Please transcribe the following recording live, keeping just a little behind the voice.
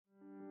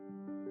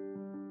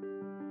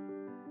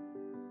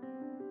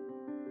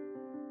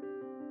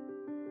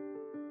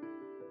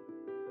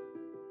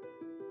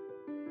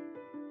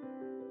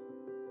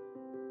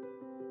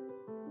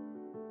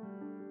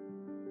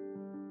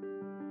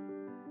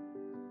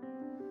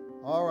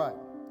All right.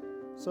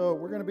 So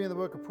we're going to be in the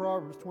book of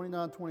Proverbs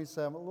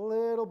 29-27, a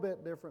little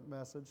bit different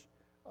message.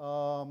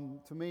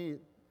 To me,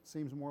 it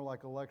seems more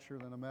like a lecture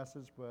than a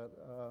message,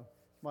 but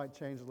might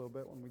change a little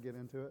bit when we get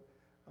into it.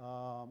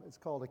 It's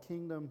called A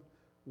Kingdom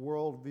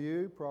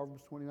Worldview,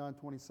 Proverbs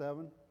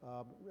 29-27.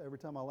 Every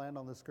time I land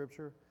on this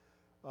scripture,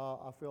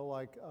 I feel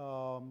like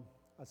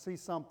I see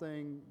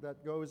something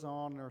that goes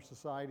on in our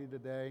society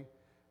today.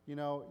 You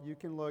know, you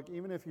can look,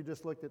 even if you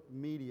just looked at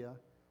media,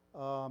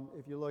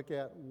 if you look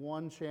at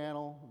one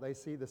channel, they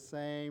see the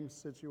same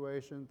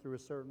situation through a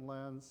certain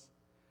lens.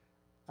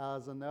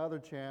 As another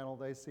channel,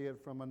 they see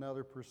it from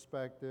another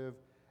perspective.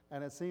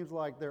 And it seems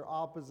like they're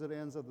opposite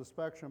ends of the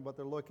spectrum, but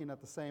they're looking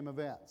at the same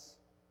events.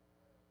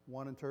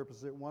 One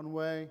interprets it one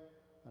way,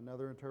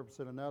 another interprets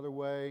it another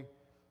way.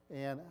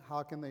 And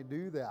how can they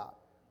do that?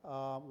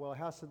 Well, it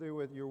has to do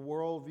with your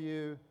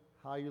worldview,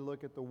 how you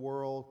look at the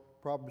world.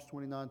 Proverbs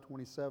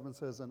 29:27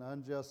 says, "An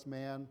unjust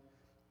man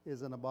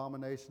is an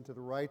abomination to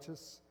the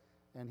righteous,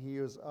 and he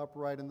who is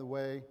upright in the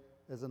way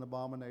is an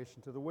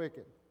abomination to the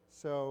wicked."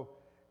 So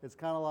it's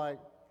kind of like,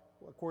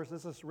 of course,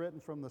 this is written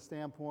from the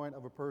standpoint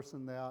of a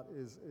person that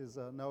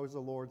knows the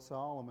Lord,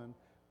 Solomon.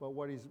 But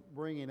what he's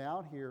bringing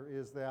out here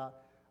is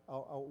that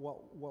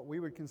what we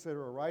would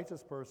consider a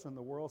righteous person,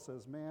 the world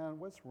says, "Man,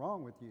 what's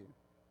wrong with you?"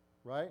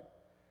 Right?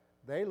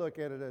 They look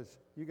at it as,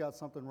 "You got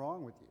something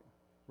wrong with you,"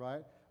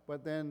 right?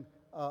 But then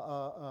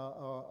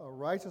a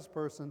righteous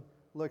person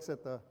looks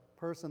at the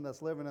person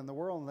that's living in the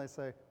world and they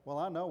say, "Well,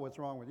 I know what's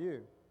wrong with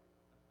you."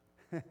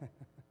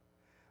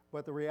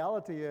 But the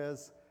reality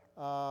is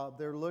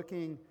they're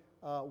looking,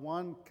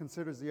 one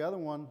considers the other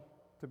one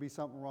to be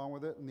something wrong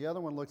with it, and the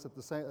other one looks at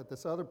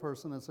this other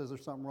person and says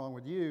there's something wrong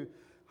with you.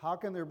 How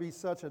can there be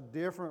such a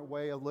different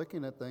way of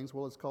looking at things?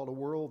 Well, it's called a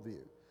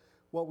worldview.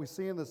 What we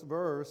see in this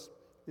verse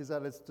is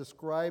that it's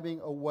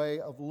describing a way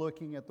of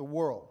looking at the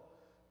world.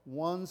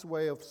 One's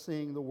way of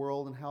seeing the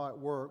world and how it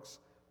works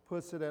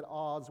puts it at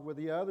odds with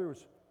the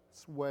other's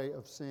way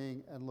of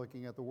seeing and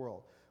looking at the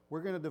world.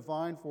 We're going to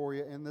define for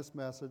you in this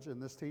message, in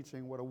this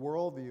teaching, what a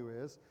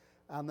worldview is,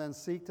 and then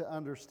seek to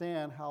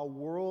understand how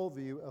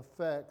worldview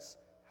affects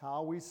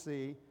how we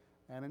see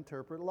and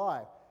interpret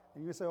life.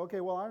 And you say,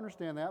 "Okay, well, I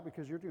understand that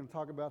because you're going to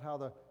talk about how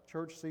the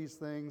church sees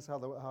things,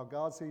 how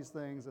God sees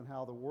things, and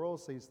how the world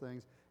sees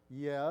things."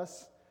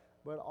 Yes,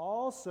 but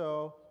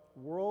also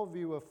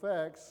worldview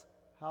affects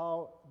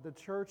how the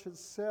church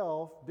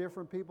itself,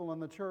 different people in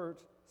the church,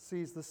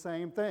 sees the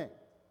same thing.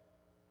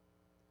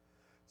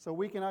 So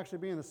we can actually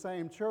be in the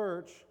same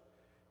church,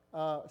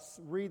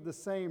 read the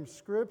same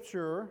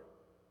scripture,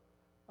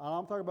 and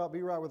I'm talking about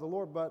be right with the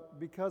Lord, but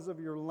because of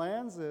your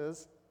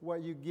lenses,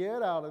 what you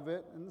get out of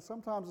it, and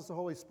sometimes it's the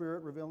Holy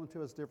Spirit revealing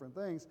to us different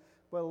things,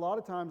 but a lot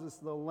of times it's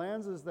the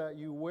lenses that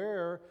you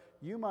wear.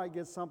 You might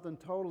get something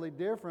totally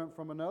different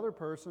from another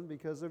person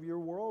because of your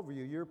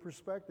worldview, your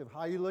perspective,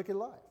 how you look at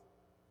life.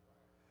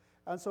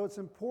 And so it's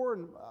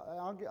important,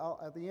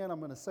 at the end I'm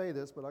going to say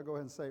this, but I'll go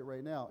ahead and say it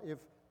right now. If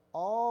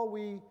all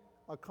we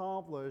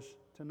accomplish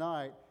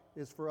tonight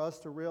is for us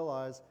to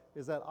realize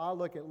is that I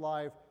look at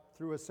life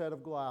through a set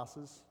of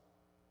glasses,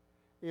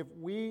 if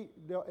we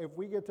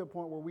get to a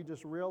point where we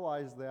just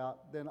realize that,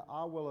 then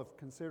I will have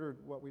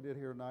considered what we did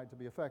here tonight to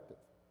be effective.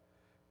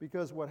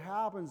 Because what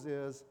happens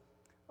is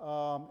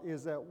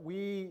that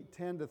we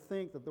tend to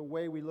think that the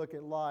way we look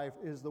at life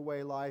is the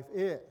way life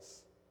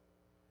is,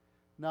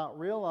 not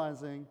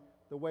realizing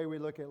the way we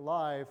look at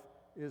life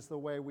is the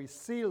way we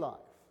see life.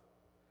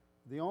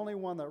 The only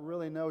one that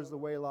really knows the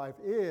way life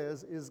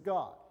is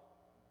God,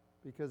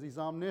 because He's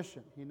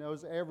omniscient. He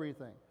knows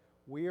everything.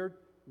 We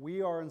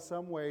are in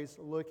some ways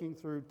looking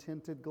through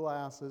tinted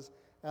glasses,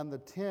 and the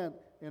tint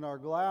in our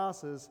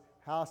glasses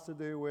has to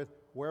do with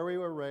where we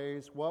were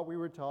raised, what we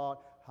were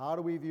taught, how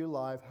do we view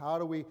life, how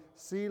do we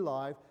see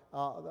life.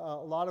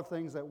 A lot of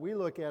things that we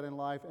look at in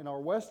life in our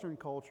Western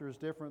culture is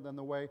different than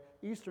the way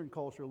Eastern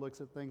culture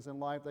looks at things in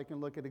life. They can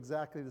look at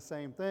exactly the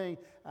same thing,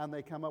 and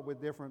they come up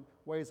with different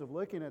ways of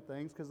looking at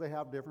things because they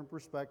have different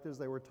perspectives.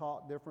 They were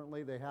taught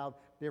differently. They have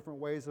different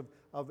ways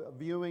of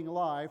viewing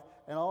life.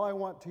 And all I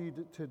want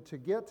to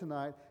get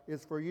tonight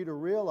is for you to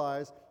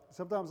realize,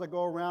 sometimes I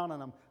go around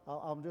and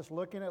I'm just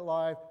looking at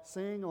life,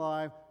 seeing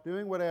life,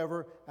 doing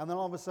whatever, and then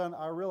all of a sudden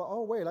I realize,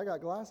 oh wait, I got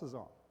glasses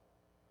on.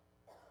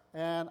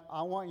 And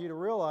I want you to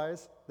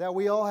realize that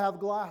we all have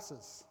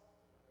glasses,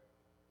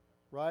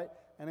 right?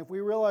 And if we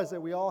realize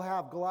that we all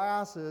have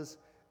glasses,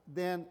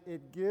 then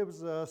it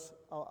gives us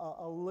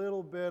a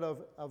little bit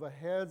of a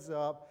heads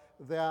up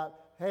that,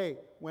 hey,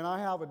 when I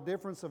have a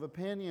difference of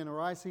opinion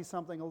or I see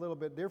something a little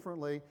bit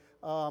differently,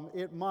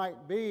 it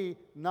might be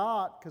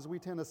not, because we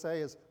tend to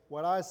say is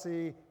what I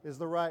see is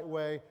the right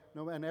way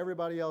and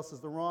everybody else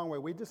is the wrong way.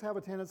 We just have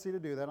a tendency to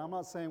do that. I'm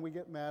not saying we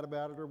get mad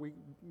about it or we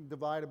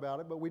divide about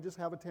it, but we just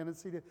have a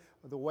tendency to,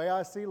 the way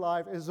I see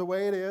life is the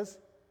way it is.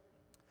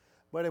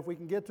 But if we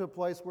can get to a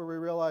place where we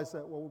realize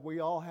that we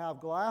all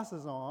have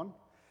glasses on,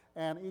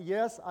 and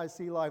yes, I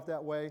see life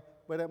that way,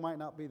 but it might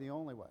not be the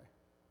only way,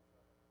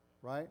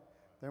 right?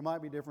 there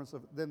might be difference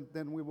of,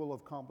 then we will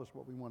have accomplished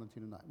what we wanted to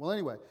tonight. Well,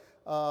 anyway,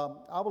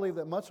 I believe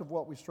that much of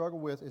what we struggle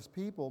with as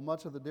people,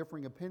 much of the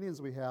differing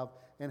opinions we have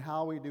and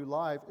how we do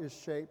life is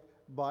shaped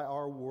by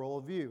our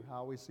worldview,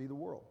 how we see the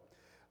world.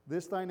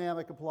 This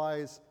dynamic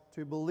applies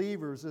to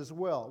believers as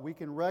well. We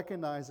can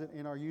recognize it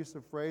in our use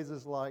of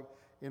phrases like,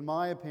 in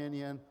my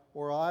opinion,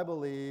 or I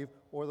believe,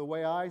 or the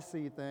way I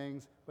see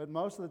things, but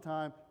most of the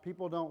time,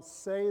 people don't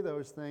say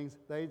those things.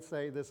 They'd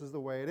say, this is the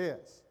way it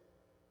is.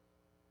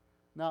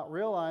 Not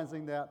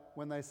realizing that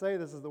when they say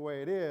this is the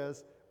way it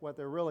is, what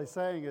they're really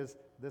saying is,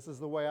 this is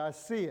the way I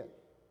see it.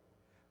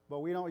 But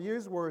we don't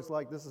use words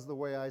like, this is the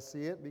way I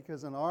see it,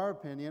 because in our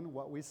opinion,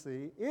 what we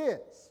see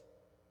is.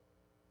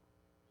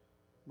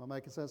 Am I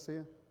making sense to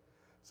you?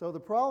 So the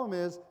problem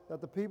is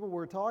that the people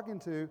we're talking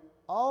to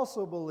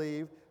also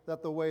believe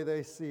that the way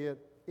they see it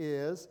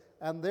is,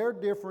 and their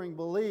differing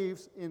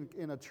beliefs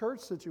in a church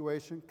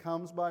situation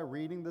comes by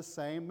reading the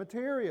same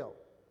material.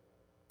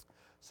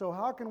 So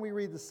how can we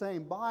read the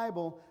same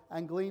Bible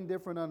and glean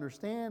different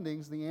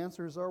understandings? The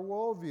answer is our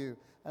worldview.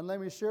 And let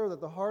me share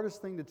that the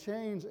hardest thing to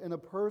change in a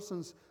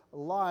person's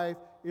life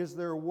is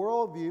their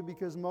worldview,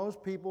 because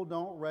most people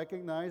don't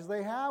recognize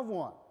they have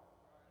one.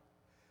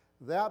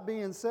 That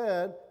being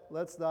said,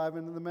 let's dive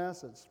into the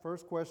message.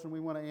 First question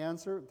we want to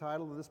answer, the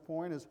title of this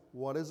point is,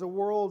 what is a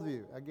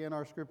worldview? Again,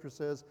 our scripture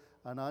says,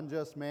 an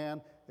unjust man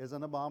is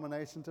an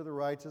abomination to the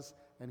righteous,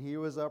 and he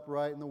who is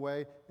upright in the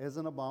way is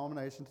an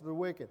abomination to the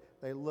wicked.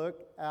 They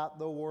look at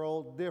the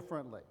world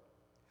differently.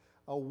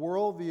 A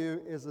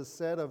worldview is a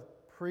set of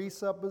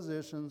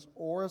presuppositions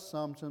or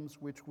assumptions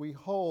which we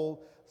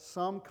hold,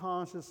 some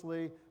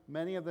consciously,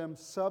 many of them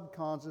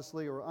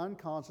subconsciously or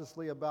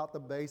unconsciously, about the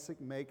basic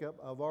makeup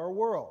of our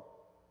world.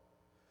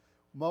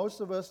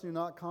 Most of us do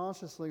not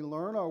consciously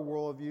learn our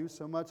worldview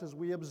so much as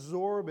we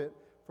absorb it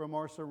from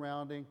our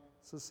surrounding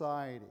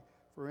society.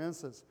 For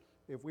instance,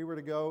 if we were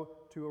to go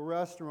to a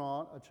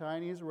restaurant, a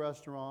Chinese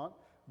restaurant,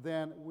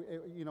 then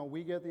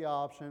we get the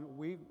option.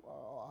 We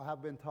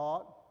have been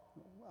taught,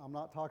 I'm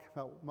not talking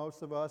about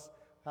most of us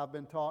have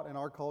been taught in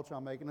our culture,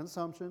 I'm making an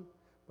assumption,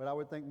 but I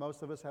would think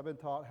most of us have been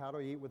taught how to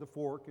eat with a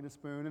fork and a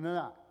spoon and a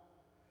knife.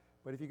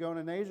 But if you go in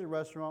an Asian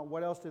restaurant,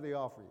 what else do they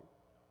offer you?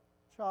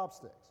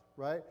 Chopsticks,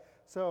 right?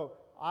 So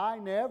I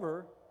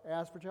never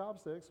ask for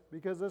chopsticks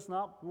because that's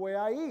not the way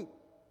I eat.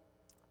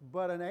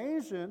 But an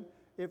Asian,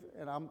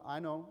 I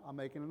know I'm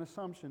making an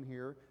assumption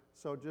here,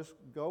 so just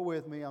go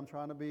with me. I'm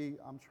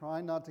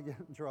trying not to get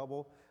in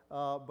trouble.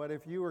 But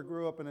if you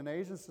grew up in an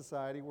Asian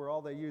society where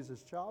all they use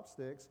is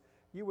chopsticks,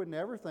 you would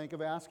never think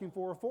of asking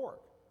for a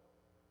fork,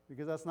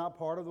 because that's not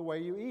part of the way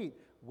you eat.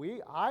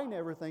 I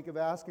never think of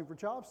asking for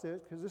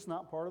chopsticks because it's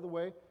not part of the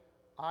way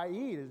I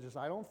eat. It's just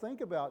I don't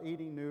think about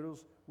eating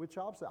noodles with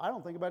chopsticks. I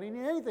don't think about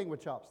eating anything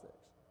with chopsticks,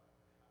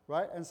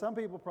 right? And some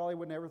people probably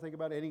would never think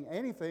about eating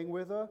anything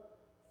with a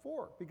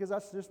fork, because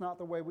that's just not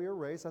the way we were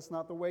raised. That's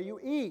not the way you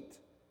eat.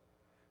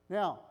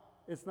 Now,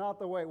 it's not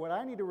the way, what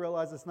I need to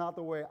realize, it's not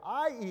the way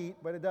I eat,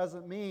 but it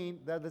doesn't mean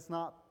that it's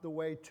not the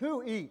way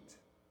to eat.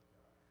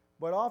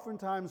 But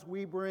oftentimes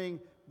we bring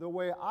the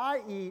way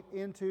I eat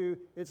into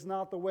it's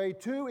not the way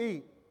to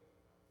eat.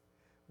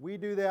 We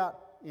do that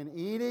in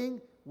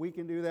eating. We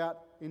can do that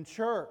in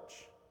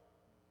church.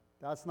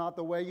 That's not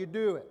the way you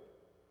do it.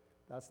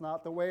 That's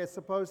not the way it's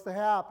supposed to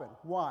happen.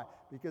 Why?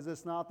 Because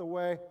it's not the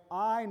way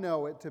I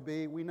know it to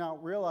be. We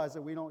not realize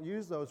that we don't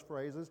use those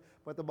phrases,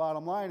 but the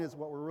bottom line is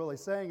what we're really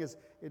saying is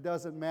it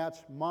doesn't match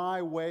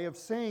my way of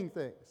seeing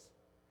things.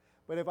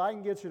 But if I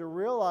can get you to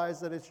realize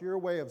that it's your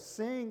way of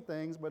seeing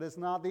things, but it's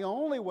not the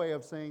only way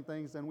of seeing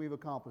things, then we've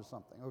accomplished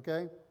something,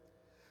 okay?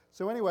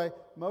 So anyway,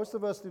 most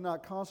of us do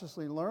not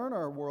consciously learn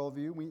our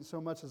worldview, we so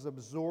much as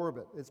absorb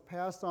it. It's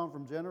passed on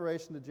from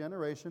generation to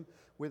generation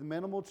with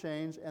minimal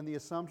change, and the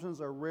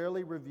assumptions are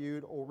rarely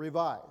reviewed or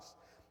revised.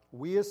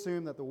 We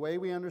assume that the way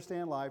we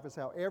understand life is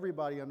how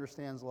everybody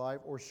understands life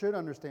or should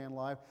understand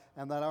life,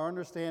 and that our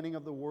understanding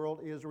of the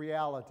world is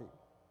reality.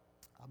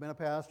 I've been a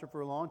pastor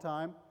for a long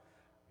time.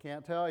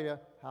 Can't tell you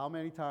how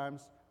many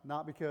times,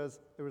 not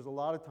because there was a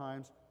lot of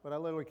times, but I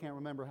literally can't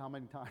remember how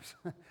many times.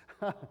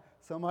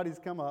 Somebody's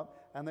come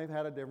up and they've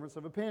had a difference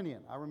of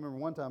opinion. I remember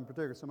one time in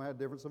particular, somebody had a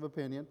difference of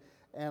opinion,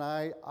 and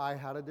I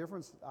had a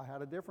different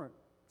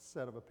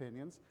set of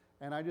opinions,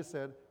 and I just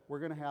said, we're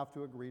going to have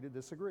to agree to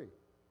disagree.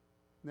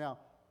 Now,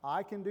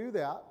 I can do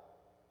that.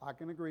 I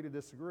can agree to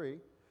disagree.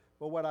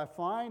 But what I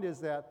find is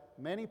that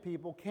many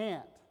people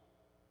can't.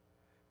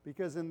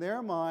 Because in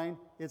their mind,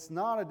 it's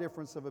not a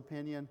difference of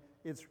opinion.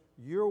 It's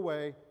your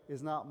way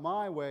is not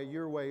my way.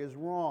 Your way is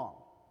wrong.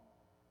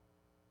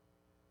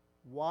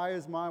 Why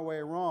is my way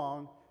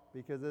wrong?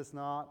 Because it's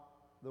not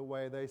the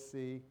way they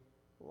see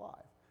life.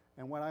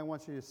 And what I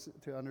want you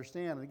to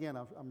understand, and again,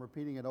 I'm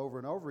repeating it over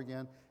and over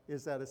again,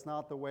 is that it's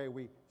not the way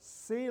we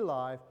see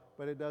life,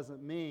 but it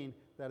doesn't mean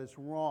that it's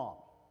wrong.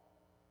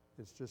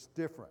 It's just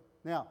different.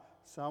 Now,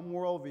 some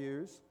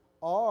worldviews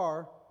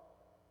are,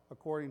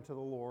 according to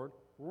the Lord,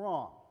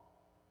 wrong.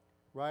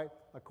 Right?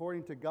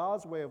 According to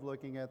God's way of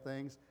looking at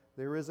things,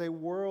 there is a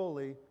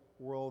worldly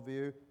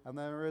worldview, and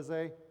there is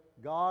a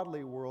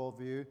godly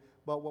worldview.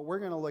 But what we're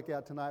going to look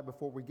at tonight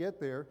before we get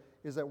there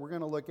is that we're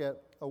going to look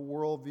at a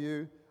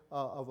worldview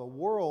of a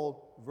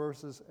world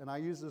versus, and I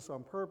use this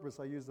on purpose,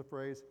 I use the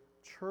phrase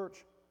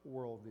church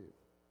worldview.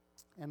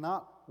 And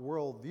not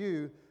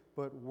worldview,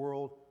 but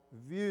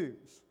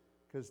worldviews,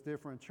 because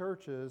different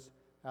churches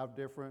have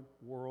different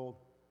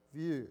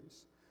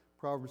worldviews.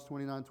 Proverbs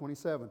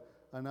 29:27,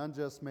 an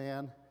unjust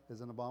man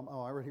is an abomination.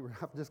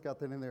 Oh, I've just got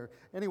that in there.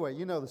 Anyway,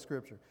 you know the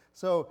scripture.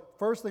 So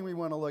first thing we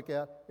want to look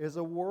at is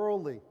a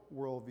worldly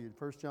worldview.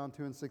 1 John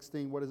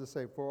 2:16, what does it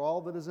say? For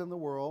all that is in the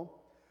world,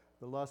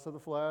 the lust of the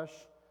flesh,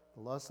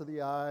 the lust of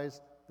the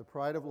eyes, the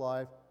pride of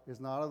life, is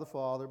not of the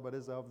Father, but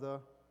is of the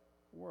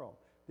world.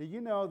 Did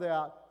you know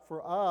that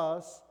for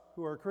us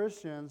who are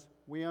Christians,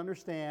 we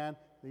understand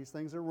these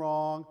things are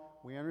wrong.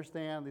 We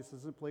understand this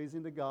isn't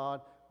pleasing to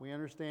God. We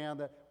understand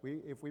that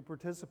if we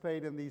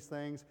participate in these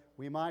things,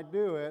 we might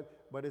do it,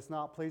 but it's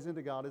not pleasing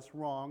to God. It's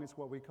wrong. It's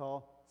what we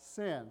call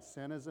sin.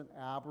 Sin is an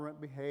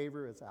aberrant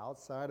behavior. It's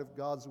outside of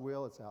God's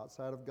will. It's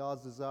outside of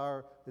God's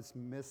desire. It's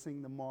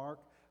missing the mark.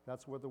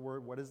 That's what the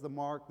word, what is the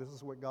mark? This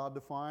is what God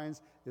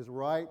defines is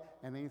right,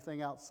 and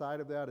anything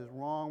outside of that is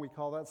wrong. We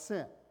call that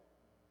sin,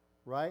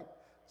 right?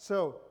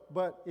 So,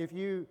 but if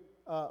you,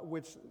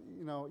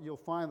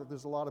 you'll find that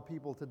there's a lot of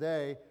people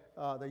today,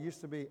 they used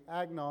to be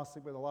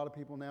agnostic, but a lot of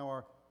people now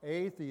are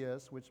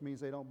atheists, which means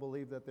they don't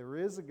believe that there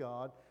is a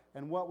God.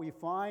 And what we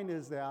find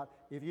is that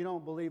if you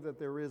don't believe that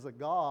there is a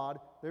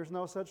God, there's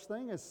no such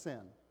thing as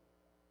sin.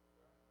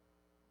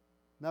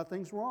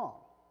 Nothing's wrong.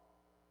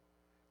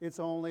 It's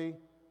only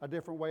a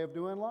different way of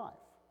doing life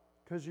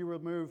because you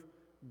remove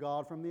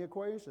God from the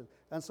equation.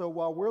 And so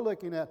while we're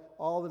looking at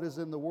all that is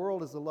in the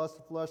world is the lust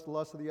of flesh, the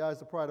lust of the eyes,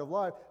 the pride of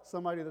life,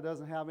 somebody that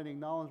doesn't have any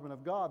acknowledgement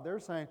of God, they're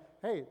saying,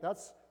 hey,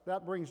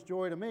 that brings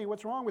joy to me.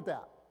 What's wrong with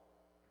that?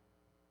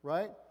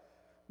 Right?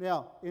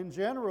 Now, in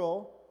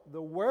general,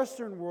 the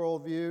Western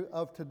worldview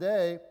of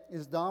today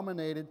is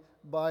dominated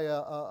by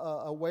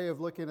a way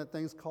of looking at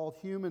things called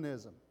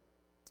humanism.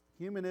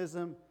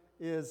 Humanism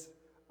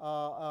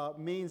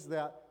means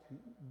that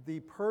the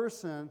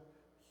person,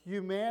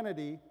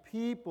 humanity,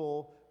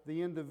 people,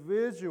 the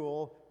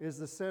individual is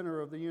the center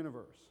of the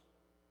universe.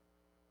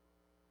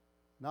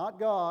 Not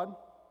God,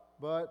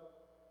 but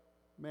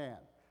man.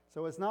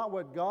 So it's not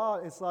what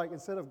God, it's like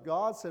instead of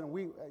God said,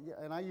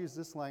 and I use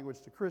this language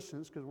to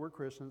Christians because we're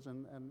Christians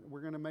and we're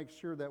going to make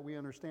sure that we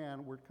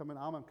understand,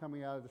 I'm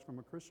coming at this from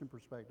a Christian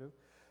perspective,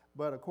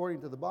 but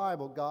according to the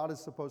Bible, God is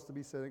supposed to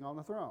be sitting on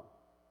the throne.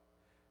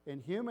 In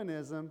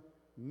humanism,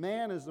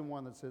 man is the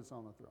one that sits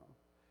on the throne.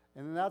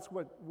 And that's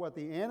what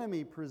the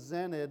enemy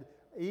presented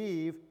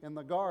Eve in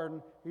the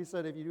garden. He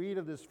said, if you eat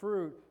of this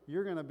fruit,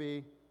 you're going to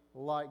be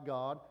like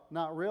God,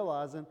 not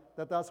realizing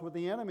that that's what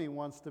the enemy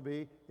wants to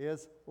be,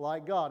 is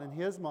like God. In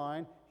his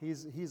mind,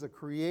 he's a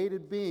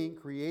created being,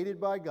 created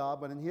by God,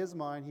 but in his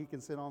mind, he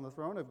can sit on the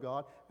throne of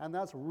God, and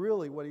that's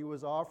really what he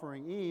was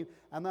offering Eve,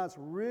 and that's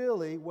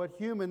really what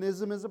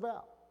humanism is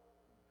about.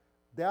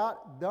 That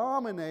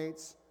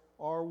dominates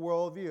our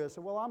worldview. I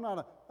said, well, I'm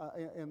not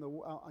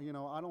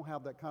I don't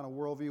have that kind of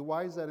worldview.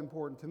 Why is that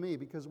important to me?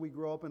 Because we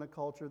grow up in a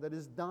culture that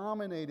is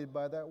dominated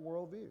by that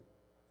worldview.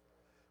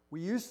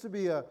 We used to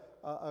be a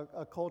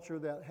culture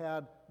that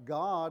had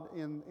God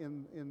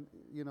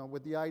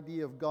with the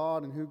idea of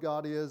God and who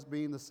God is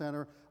being the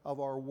center of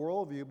our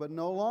worldview, but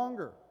no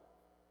longer.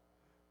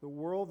 The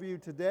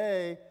worldview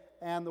today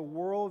and the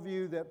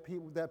worldview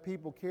that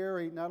people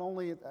carry, not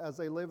only as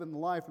they live in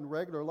life, in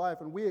regular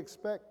life, and we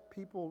expect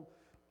people,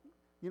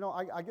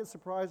 I get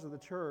surprised at the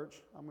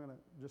church. I'm going to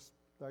just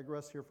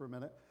digress here for a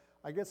minute.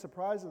 I get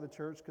surprised at the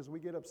church because we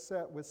get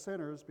upset with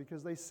sinners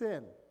because they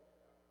sin.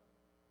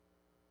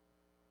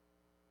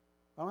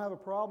 I don't have a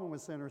problem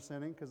with sinners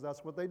sinning because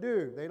that's what they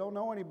do. They don't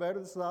know any better.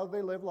 This is how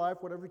they live life,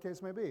 whatever the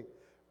case may be,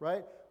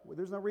 right?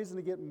 There's no reason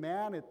to get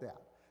mad at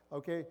that,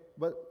 okay?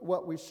 But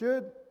what we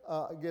should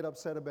get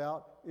upset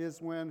about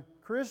is when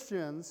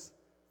Christians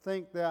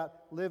think that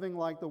living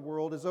like the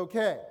world is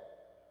okay.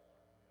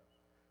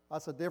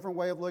 That's a different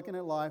way of looking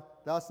at life.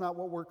 That's not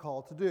what we're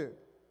called to do,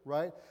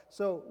 right?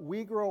 So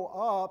we grow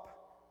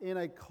up in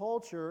a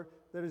culture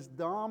that is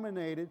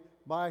dominated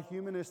by a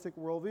humanistic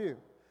worldview.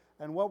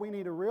 And what we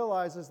need to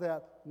realize is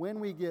that when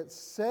we get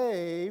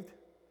saved,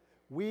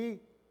 we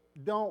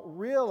don't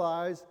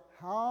realize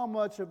how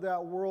much of that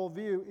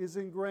worldview is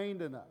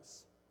ingrained in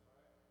us,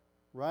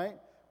 right?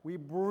 We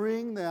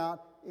bring that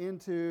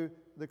into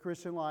the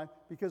Christian life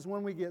because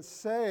when we get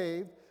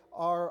saved,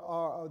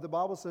 the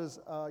Bible says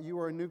you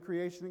are a new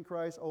creation in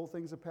Christ. Old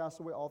things have passed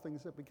away, all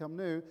things have become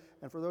new.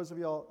 And for those of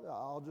you,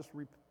 I'll just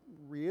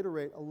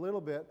reiterate a little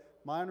bit.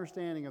 My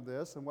understanding of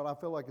this, and what I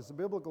feel like is a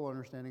biblical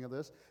understanding of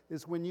this,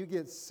 is when you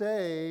get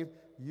saved,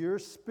 your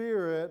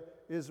spirit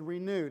is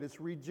renewed.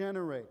 It's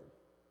regenerated.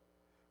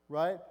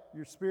 right?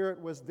 Your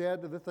spirit was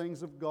dead to the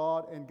things of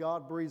God, and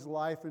God breathes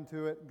life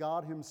into it.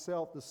 God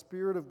himself, the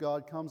Spirit of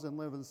God, comes and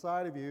lives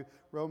inside of you.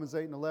 Romans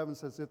 8:11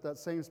 says, if that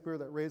same Spirit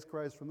that raised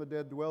Christ from the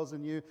dead dwells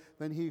in you,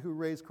 then he who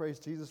raised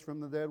Christ Jesus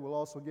from the dead will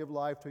also give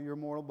life to your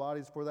mortal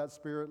bodies, for that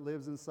Spirit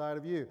lives inside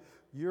of you.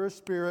 Your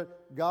spirit,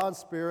 God's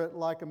Spirit,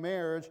 like a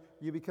marriage,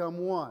 you become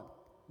one.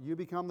 You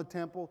become the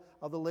temple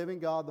of the living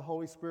God. The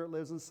Holy Spirit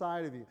lives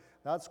inside of you.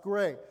 That's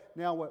great.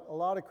 Now, what a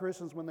lot of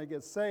Christians, when they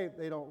get saved,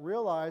 they don't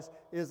realize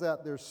is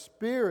that their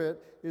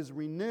spirit is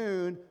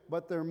renewed,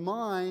 but their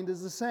mind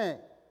is the same.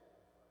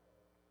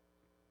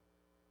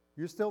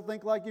 You still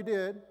think like you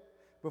did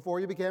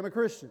before you became a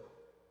Christian,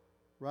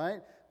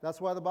 right?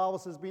 That's why the Bible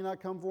says, be not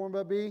conformed,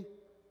 but be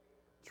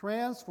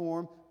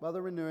transformed by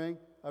the renewing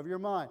of your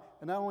mind.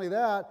 And not only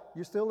that,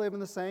 you still live in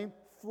the same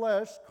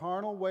flesh,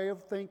 carnal way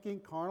of thinking,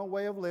 carnal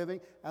way of living.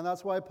 And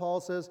that's why Paul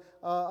says,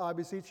 I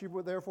beseech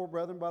you, therefore,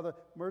 brethren, by the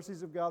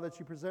mercies of God, that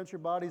you present your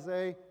bodies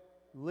a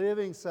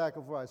living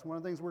sacrifice. One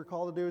of the things we're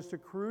called to do is to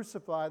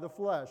crucify the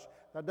flesh.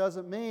 That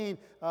doesn't mean,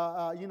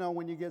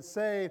 when you get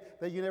saved,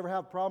 that you never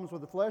have problems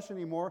with the flesh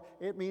anymore.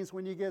 It means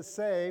when you get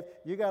saved,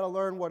 you got to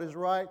learn what is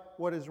right,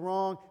 what is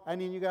wrong, and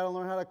then you got to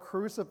learn how to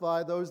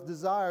crucify those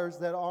desires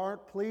that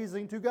aren't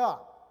pleasing to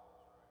God.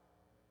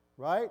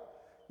 Right?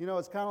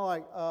 It's kind of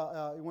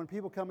like when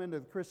people come into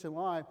the Christian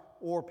life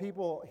or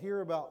people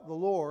hear about the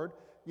Lord,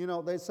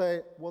 they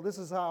say, well, this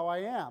is how I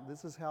am.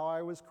 This is how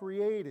I was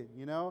created,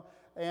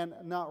 and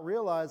not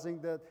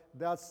realizing that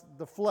that's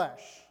the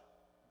flesh.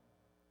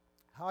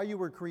 How you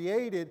were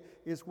created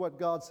is what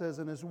God says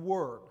in His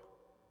Word,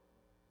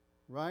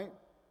 right?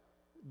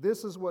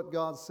 This is what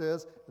God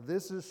says.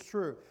 This is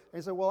true. And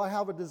you say, well, I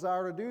have a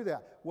desire to do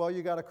that. Well,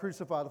 you got to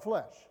crucify the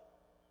flesh,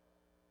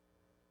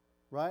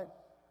 right?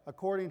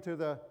 According to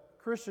the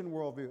Christian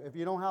worldview. If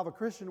you don't have a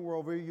Christian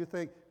worldview, you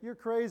think, you're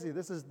crazy.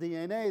 This is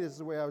DNA. This is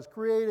the way I was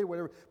created,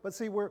 whatever. But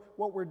see, what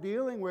we're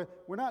dealing with,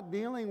 we're not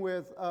dealing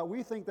with,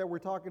 we think that we're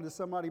talking to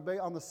somebody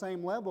on the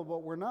same level,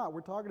 but we're not.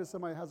 We're talking to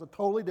somebody who has a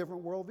totally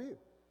different worldview.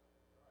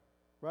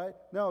 Right?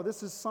 No,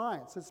 this is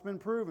science. It's been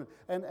proven.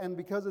 And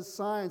because it's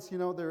science,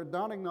 they're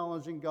not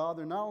acknowledging God.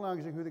 They're not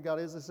acknowledging who the God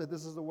is. They said,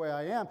 this is the way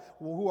I am.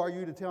 Well, who are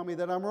you to tell me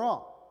that I'm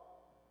wrong?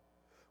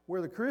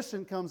 Where the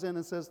Christian comes in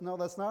and says, no,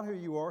 that's not who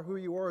you are. Who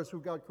you are is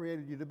who God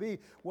created you to be.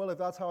 Well, if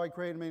that's how He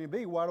created me to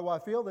be, why do I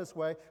feel this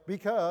way?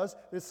 Because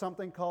there's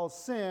something called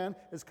sin.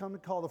 It's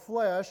something called the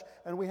flesh,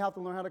 and we have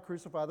to learn how to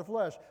crucify the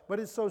flesh. But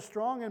it's so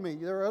strong in me.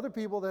 There are other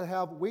people that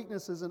have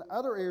weaknesses in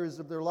other areas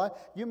of their life.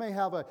 You may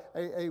have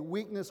a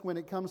weakness when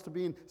it comes to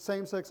being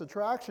same-sex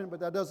attraction, but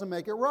that doesn't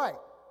make it right.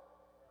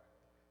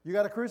 You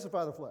got to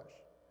crucify the flesh.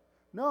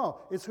 No,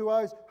 it's who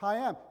I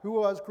am,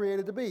 who I was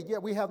created to be.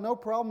 Yet we have no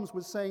problems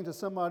with saying to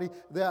somebody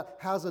that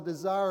has a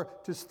desire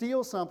to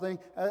steal something,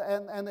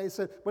 and they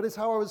said, but it's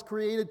how I was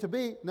created to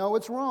be. No,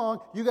 it's wrong.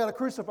 You got to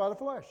crucify the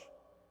flesh.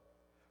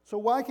 So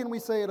why can we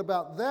say it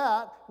about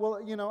that? Well,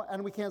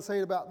 and we can't say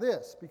it about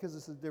this, because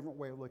it's a different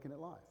way of looking at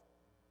life.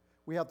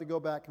 We have to go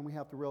back and we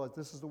have to realize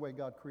this is the way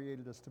God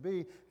created us to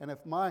be. And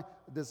if my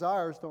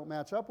desires don't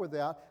match up with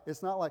that,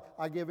 it's not like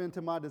I give in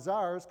to my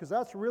desires, because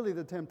that's really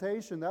the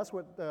temptation. That's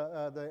what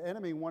the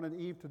enemy wanted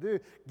Eve to do.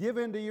 Give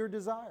in to your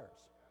desires.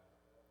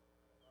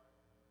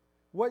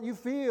 What you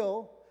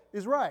feel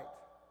is right.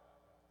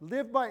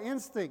 Live by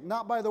instinct,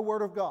 not by the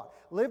Word of God.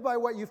 Live by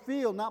what you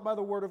feel, not by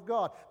the Word of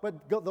God.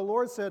 But the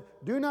Lord said,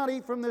 do not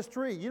eat from this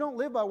tree. You don't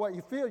live by what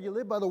you feel. You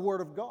live by the Word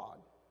of God.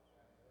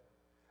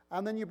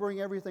 And then you bring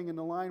everything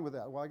into line with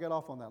that. Well, I got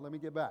off on that. Let me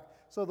get back.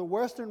 So the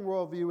Western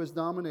worldview is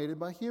dominated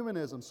by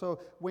humanism. So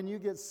when you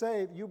get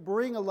saved, you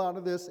bring a lot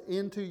of this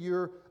into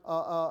your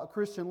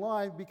Christian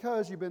life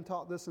because you've been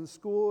taught this in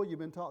school, you've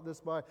been taught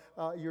this by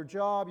your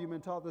job, you've been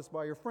taught this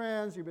by your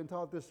friends, you've been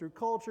taught this through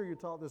culture, you're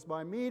taught this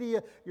by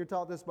media, you're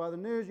taught this by the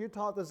news, you're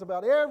taught this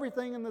about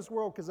everything in this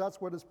world because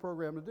that's what it's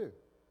programmed to do.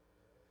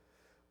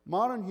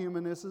 Modern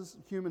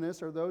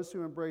humanists are those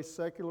who embrace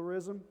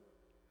secularism,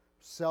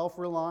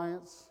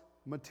 self-reliance,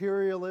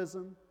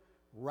 materialism,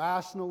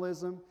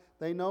 rationalism.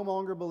 They no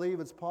longer believe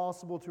it's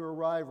possible to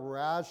arrive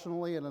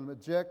rationally at an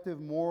objective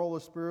moral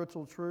or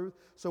spiritual truth.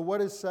 So what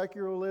is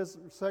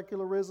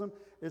secularism?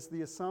 It's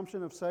the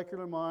assumption of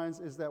secular minds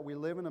is that we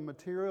live in a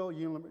material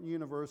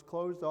universe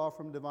closed off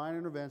from divine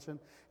intervention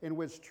in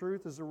which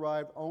truth is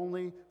arrived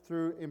only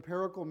through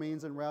empirical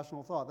means and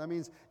rational thought. That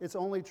means it's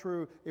only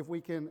true if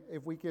we can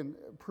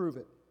prove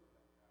it.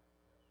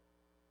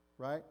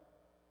 Right?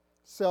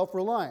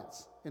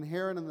 Self-reliance.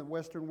 Inherent in the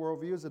Western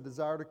worldview is a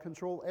desire to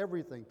control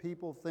everything.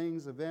 People,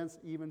 things, events,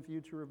 even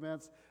future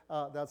events.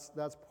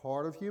 That's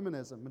part of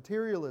humanism.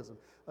 Materialism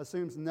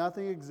assumes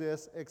nothing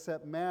exists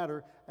except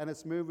matter and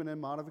its movement and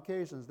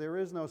modifications. There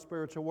is no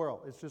spiritual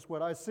world. It's just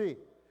what I see.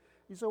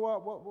 You say,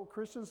 well,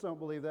 Christians don't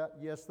believe that.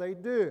 Yes, they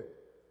do.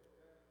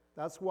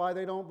 That's why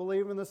they don't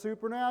believe in the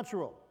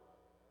supernatural.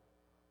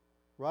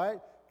 Right?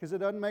 Because it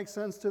doesn't make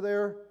sense to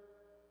their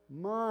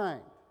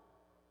mind.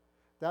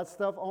 That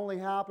stuff only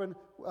happened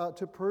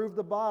to prove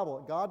the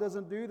Bible. God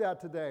doesn't do that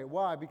today.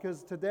 Why?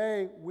 Because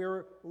today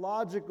we're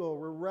logical,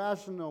 we're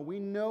rational, we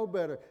know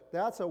better.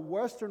 That's a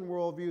Western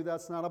worldview.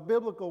 That's not a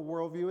biblical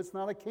worldview. It's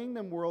not a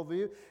kingdom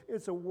worldview.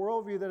 It's a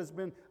worldview that has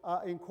been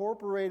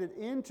incorporated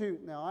into.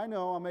 Now, I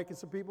know I'm making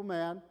some people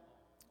mad,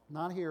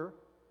 not here,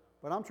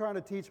 but I'm trying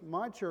to teach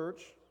my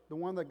church, the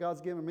one that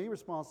God's given me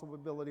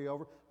responsibility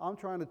over. I'm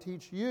trying to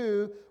teach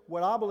you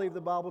what I believe the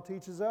Bible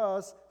teaches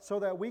us so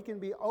that we can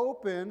be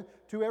open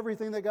to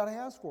everything that God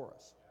has for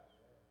us.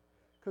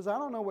 Because I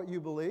don't know what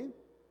you believe.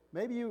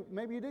 Maybe you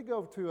did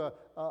go to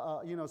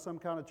some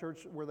kind of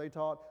church where they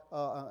taught,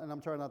 and I'm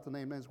trying not to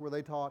name names, where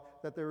they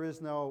taught that there is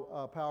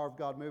no power of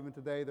God moving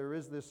today. There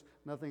is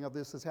nothing of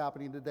this is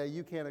happening today.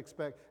 You can't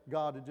expect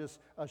God to just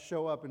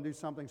show up and do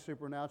something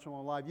supernatural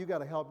in life. You got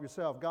to help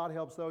yourself. God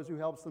helps those who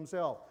helps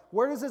themselves.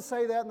 Where does it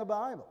say that in the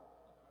Bible?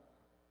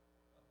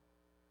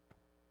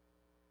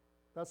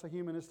 That's a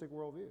humanistic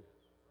worldview.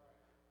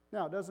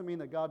 Now, it doesn't mean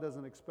that God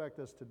doesn't expect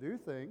us to do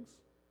things,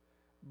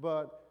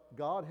 but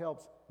God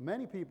helps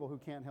many people who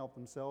can't help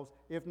themselves,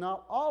 if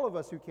not all of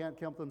us who can't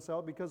help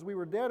themselves, because we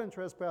were dead in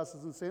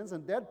trespasses and sins,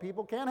 and dead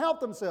people can't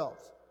help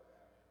themselves.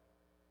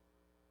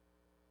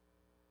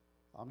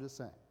 I'm just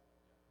saying.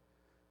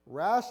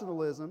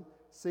 Rationalism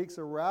seeks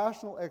a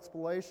rational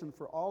explanation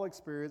for all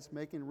experience,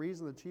 making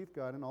reason the chief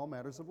guide in all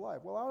matters of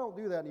life. Well, I don't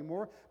do that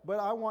anymore, but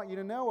I want you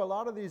to know a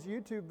lot of these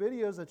YouTube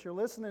videos that you're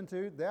listening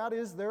to, that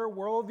is their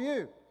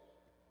worldview.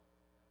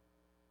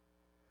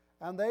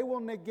 And they will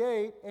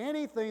negate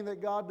anything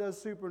that God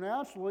does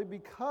supernaturally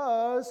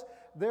because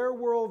their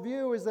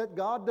worldview is that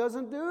God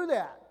doesn't do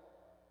that.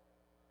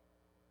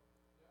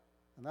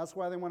 And that's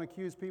why they want to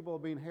accuse people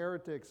of being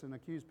heretics and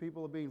accuse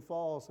people of being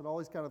false and all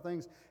these kind of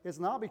things. It's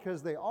not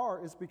because they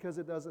are, it's because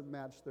it doesn't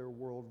match their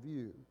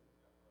worldview.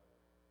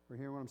 You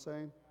hear what I'm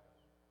saying?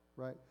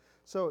 Right?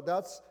 So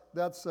that's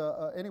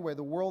anyway,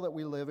 the world that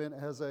we live in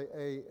has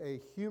a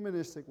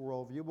humanistic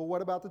worldview. But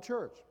what about the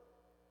church?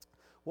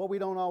 What we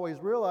don't always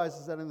realize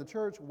is that in the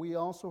church, we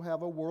also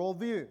have a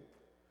worldview.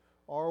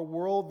 Our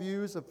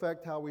worldviews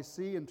affect how we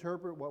see,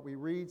 interpret what we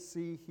read,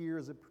 see, hear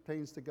as it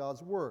pertains to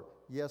God's Word.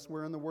 Yes,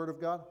 we're in the Word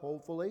of God,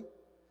 hopefully,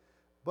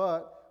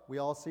 but we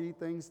all see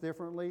things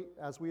differently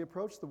as we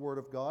approach the Word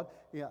of God.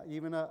 Yeah,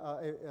 even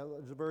a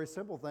very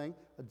simple thing,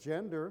 a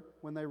gender,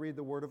 when they read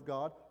the Word of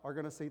God, are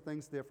going to see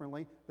things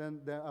differently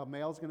than a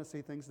male is going to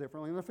see things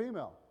differently than a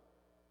female,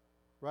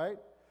 right?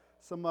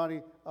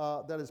 Somebody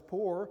that is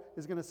poor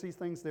is going to see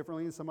things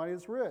differently than somebody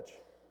that's rich.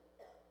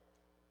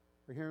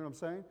 You hear what I'm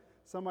saying?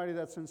 Somebody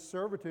that's in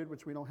servitude,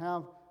 which we don't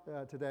have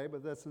today,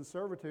 but that's in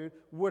servitude,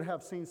 would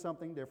have seen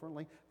something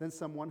differently than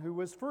someone who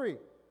was free.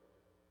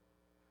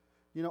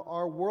 You know,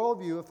 our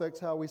worldview affects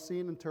how we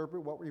see and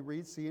interpret what we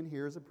read, see, and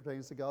hear as it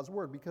pertains to God's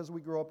Word. Because we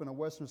grow up in a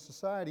Western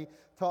society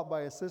taught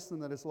by a system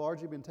that has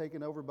largely been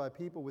taken over by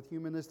people with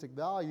humanistic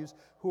values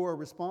who are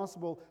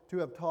responsible to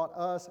have taught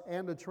us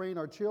and to train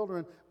our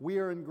children, we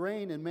are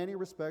ingrained in many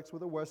respects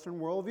with a Western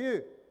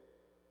worldview.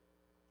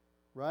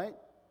 Right?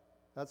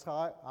 That's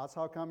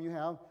how come you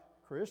have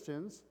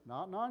Christians,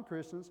 not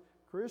non-Christians,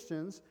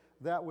 Christians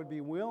that would be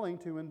willing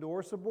to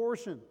endorse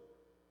abortion.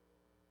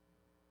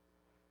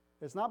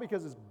 It's not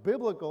because it's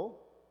biblical,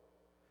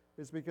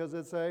 it's because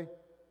it's a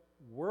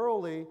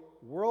worldly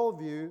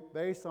worldview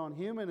based on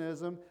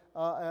humanism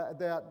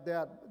that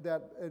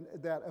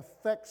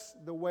affects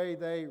the way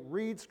they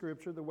read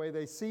Scripture, the way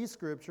they see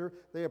Scripture.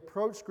 They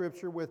approach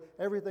Scripture with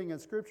everything in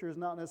Scripture is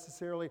not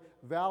necessarily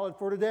valid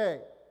for today.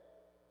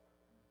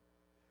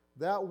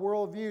 That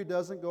worldview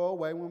doesn't go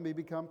away when we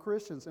become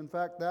Christians. In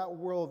fact, that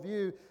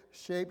worldview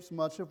shapes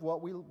much of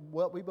what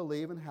we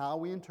believe and how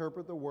we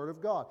interpret the Word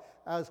of God.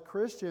 As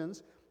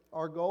Christians,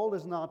 our goal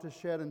is not to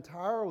shed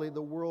entirely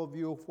the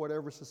worldview of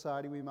whatever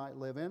society we might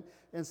live in.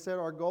 Instead,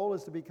 our goal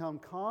is to become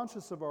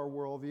conscious of our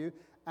worldview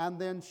and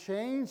then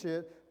change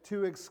it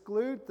to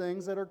exclude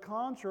things that are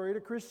contrary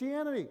to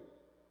Christianity.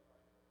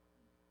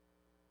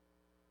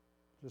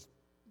 Just,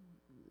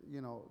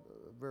 a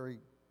very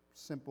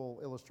simple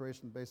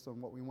illustration based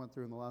on what we went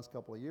through in the last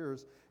couple of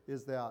years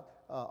is that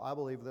I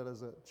believe that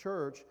as a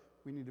church,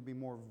 we need to be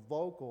more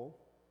vocal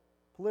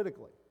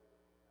politically.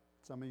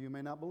 Some of you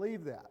may not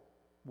believe that.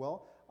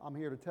 Well, I'm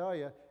here to tell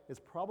you, it's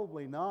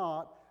probably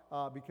not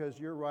because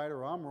you're right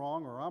or I'm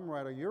wrong, or I'm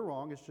right or you're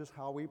wrong. It's just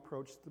how we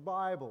approach the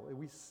Bible.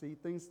 We see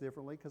things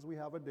differently because we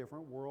have a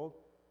different world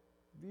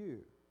view,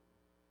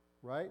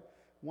 right?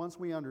 Once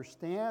we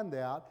understand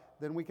that,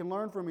 then we can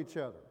learn from each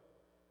other.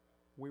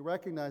 We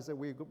recognize that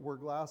we wear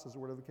glasses or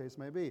whatever the case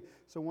may be.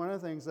 So one of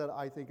the things that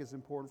I think is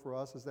important for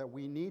us is that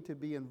we need to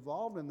be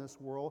involved in this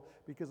world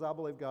because I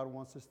believe God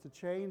wants us to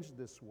change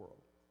this world.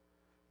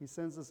 He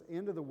sends us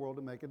into the world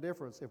to make a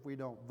difference. If we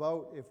don't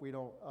vote, if we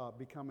don't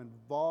become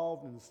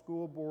involved in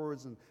school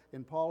boards and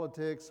in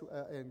politics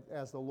and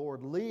as the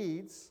Lord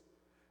leads,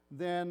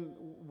 then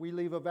we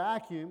leave a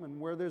vacuum. And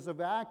where there's a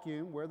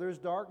vacuum, where there's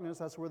darkness,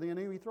 that's where the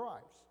enemy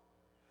thrives.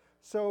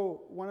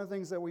 So one of the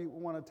things that we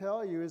want to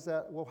tell you is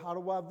that, well, how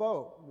do I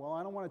vote? Well,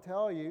 I don't want to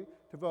tell you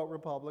to vote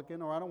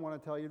Republican, or I don't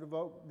want to tell you to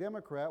vote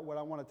Democrat. What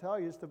I want to tell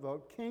you is to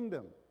vote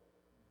kingdom.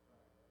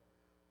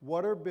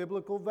 What are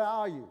biblical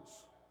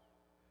values?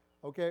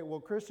 Okay, well,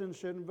 Christians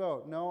shouldn't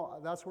vote. No,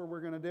 that's where we're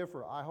going to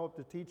differ. I hope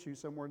to teach you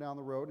somewhere down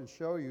the road and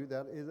show you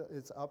that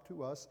it's up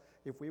to us.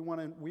 If we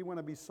want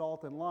to be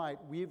salt and light,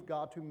 we've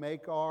got to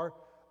make our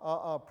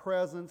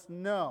presence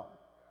known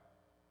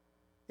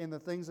in the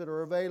things that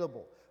are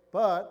available.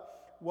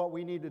 But what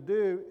we need to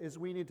do is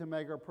we need to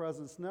make our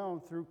presence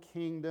known through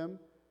kingdom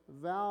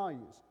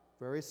values.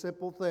 Very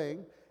simple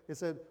thing. It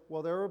said,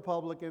 well, they're a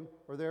Republican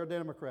or they're a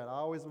Democrat. I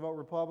always vote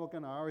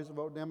Republican, I always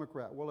vote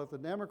Democrat. Well, if the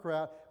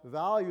Democrat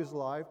values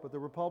life, but the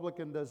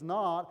Republican does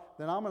not,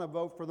 then I'm going to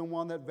vote for the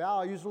one that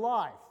values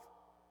life.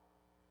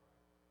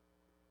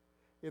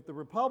 If the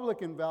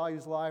Republican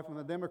values life and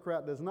the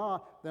Democrat does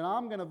not, then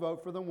I'm going to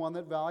vote for the one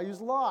that values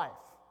life.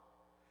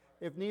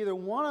 If neither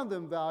one of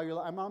them value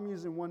life, I'm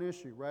using one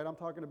issue, right? I'm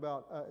talking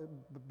about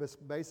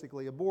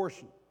basically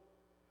abortion.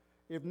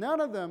 If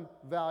none of them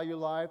value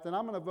life, then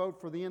I'm going to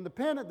vote for the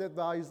independent that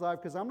values life,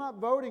 because I'm not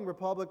voting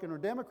Republican or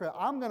Democrat.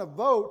 I'm going to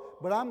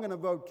vote, but I'm going to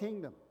vote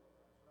kingdom.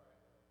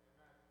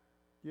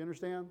 Do you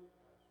understand?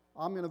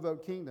 I'm going to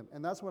vote kingdom.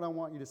 And that's what I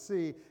want you to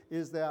see,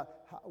 is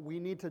that we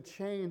need to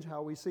change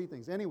how we see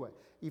things. Anyway,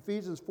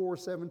 Ephesians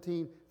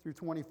 4:17 through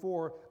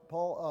 24,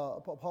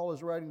 Paul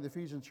is writing to the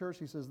Ephesian church.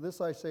 He says,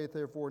 "This I say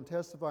therefore, and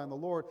testify in the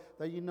Lord,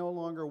 that you no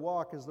longer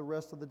walk as the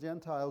rest of the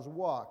Gentiles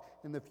walk,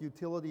 in the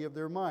futility of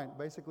their mind."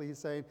 Basically, he's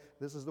saying,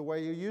 this is the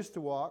way you used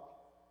to walk.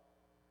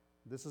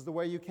 This is the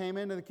way you came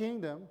into the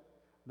kingdom.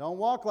 Don't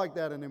walk like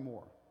that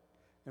anymore.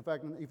 In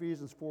fact, in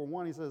Ephesians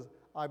 4:1, he says,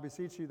 "I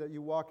beseech you that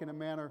you walk in a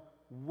manner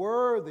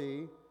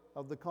worthy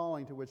of the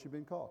calling to which you've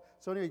been called."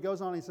 So anyway, he goes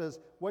on, he says,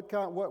 how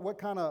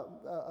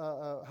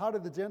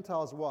did the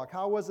Gentiles walk?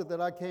 How was it that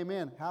I came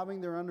in?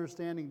 Having their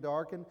understanding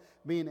darkened,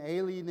 being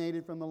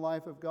alienated from the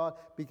life of God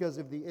because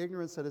of the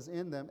ignorance that is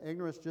in them.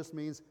 Ignorance just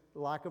means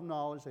lack of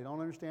knowledge. They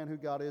don't understand who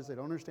God is. They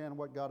don't understand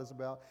what God is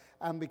about.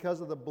 And because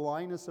of the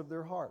blindness of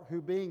their heart,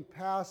 who being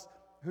past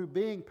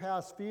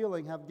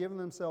feeling have given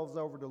themselves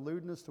over to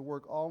lewdness, to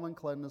work all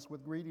uncleanness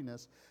with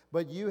greediness.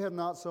 But you have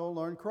not so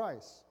learned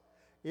Christ.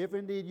 If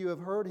indeed you have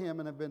heard him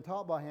and have been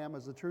taught by him,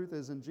 as the truth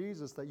is in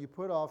Jesus, that you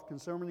put off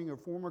concerning your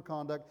former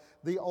conduct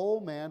the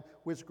old man,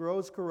 which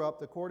grows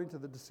corrupt according to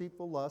the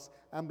deceitful lust,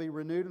 and be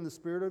renewed in the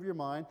spirit of your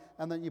mind,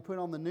 and that you put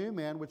on the new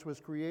man, which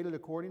was created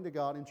according to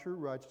God in true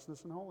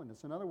righteousness and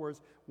holiness. In other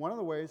words, one of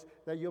the ways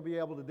that you'll be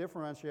able to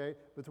differentiate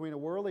between a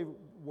worldly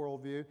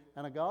worldview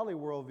and a godly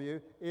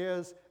worldview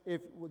is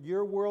if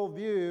your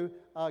worldview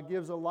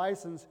gives a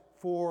license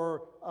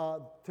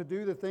to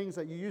do the things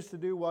that you used to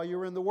do while you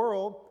were in the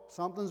world,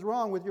 something's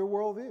wrong with your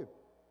worldview.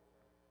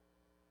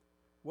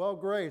 Well,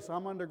 grace,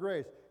 I'm under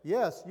grace.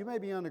 Yes, you may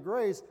be under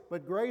grace,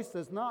 but grace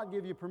does not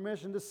give you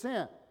permission to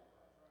sin.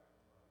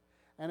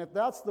 And if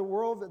that's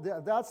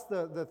that's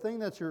the thing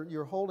that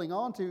you're holding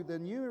on to,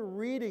 then you're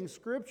reading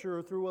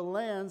Scripture through a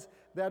lens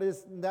that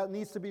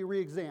needs to be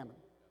re-examined.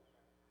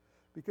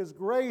 Because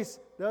grace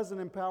doesn't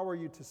empower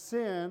you to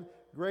sin,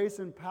 grace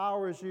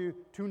empowers you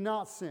to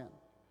not sin.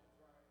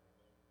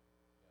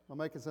 I'm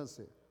making sense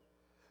to you.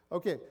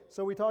 Okay,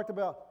 so we talked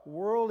about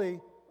worldly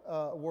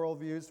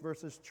worldviews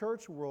versus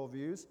church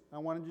worldviews. I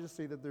wanted you to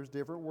see that there's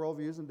different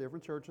worldviews in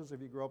different churches.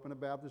 If you grow up in a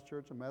Baptist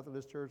church, a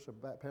Methodist church, a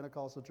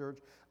Pentecostal church,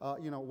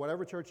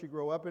 whatever church you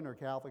grow up in, or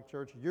Catholic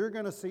church, you're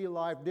going to see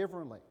life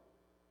differently.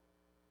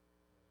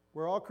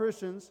 We're all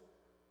Christians.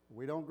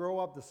 We don't grow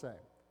up the same.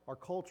 Our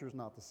culture's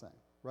not the same,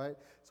 right?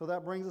 So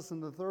that brings us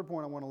into the third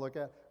point I want to look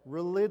at,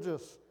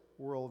 religious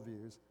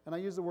worldviews. And I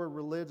use the word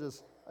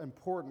religious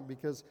important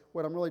because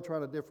what I'm really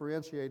trying to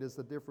differentiate is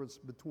the difference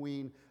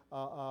between,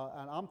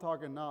 and I'm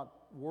talking not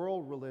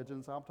world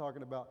religions, I'm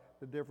talking about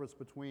the difference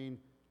between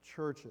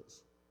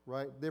churches,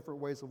 right? Different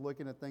ways of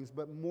looking at things,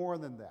 but more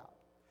than that.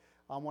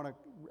 I want to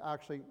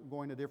actually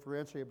going to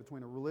differentiate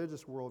between a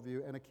religious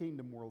worldview and a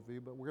kingdom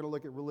worldview, but we're going to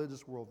look at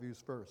religious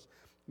worldviews first.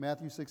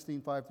 Matthew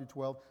 16:5 through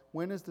 12.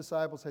 When his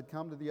disciples had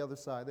come to the other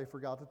side, they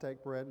forgot to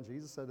take bread, and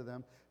Jesus said to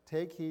them,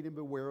 "Take heed and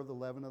beware of the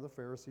leaven of the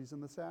Pharisees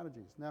and the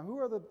Sadducees." Now, who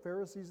are the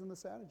Pharisees and the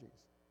Sadducees?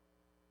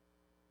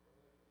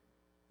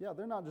 Yeah,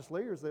 they're not just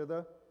leaders, they're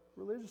the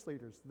religious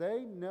leaders.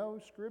 They know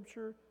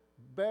Scripture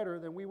better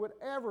than we would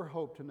ever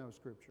hope to know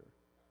Scripture.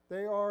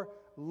 They are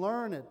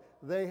learned.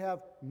 They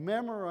have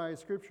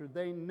memorized Scripture.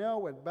 They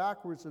know it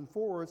backwards and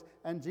forwards.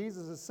 And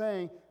Jesus is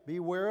saying,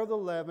 beware of the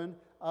leaven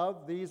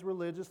of these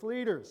religious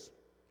leaders.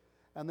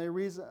 And they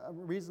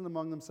reasoned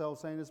among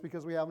themselves, saying, "It's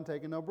because we haven't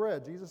taken no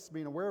bread." Jesus,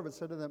 being aware of it,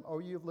 said to them, "O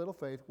you of little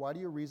faith, why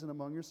do you reason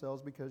among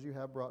yourselves because you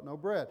have brought no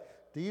bread?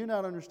 Do you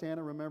not understand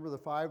and remember the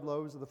 5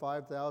 loaves of the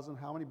 5,000,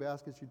 how many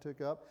baskets you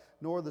took up?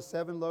 Nor the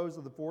 7 loaves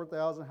of the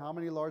 4,000, how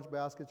many large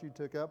baskets you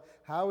took up?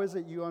 How is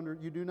it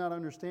you do not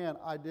understand?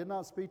 I did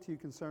not speak to you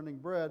concerning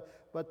bread,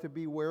 but to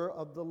beware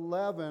of the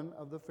leaven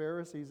of the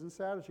Pharisees and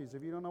Sadducees."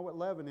 If you don't know what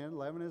leaven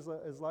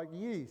is like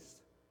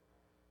yeast.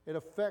 It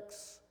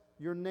affects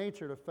your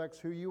nature. It affects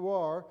who you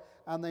are.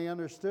 And they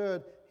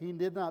understood he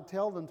did not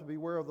tell them to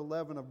beware of the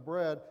leaven of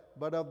bread,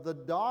 but of the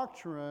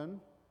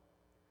doctrine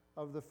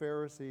of the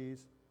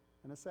Pharisees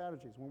and the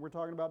Sadducees. When we're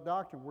talking about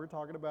doctrine, we're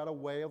talking about a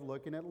way of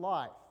looking at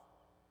life,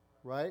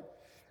 right?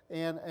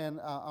 And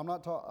I'm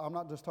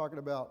not just talking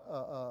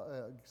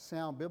about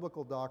sound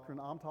biblical doctrine.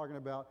 I'm talking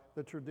about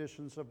the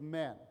traditions of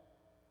men.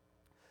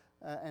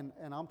 And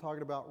I'm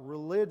talking about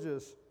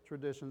religious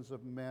traditions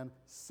of men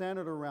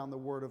centered around the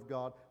Word of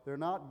God. They're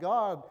not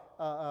God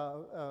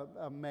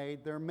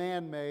made, they're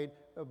man-made,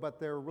 but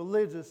they're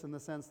religious in the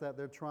sense that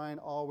they're trying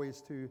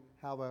always to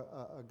have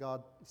a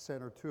God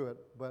center to it,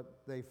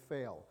 but they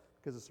fail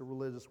because it's a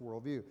religious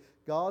worldview.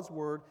 God's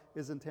Word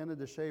is intended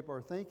to shape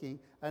our thinking,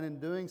 and in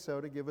doing so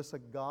to give us a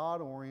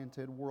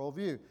God-oriented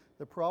worldview.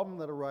 The problem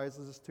that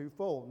arises is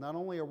twofold. Not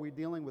only are we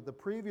dealing with the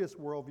previous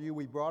worldview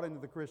we brought into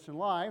the Christian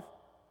life,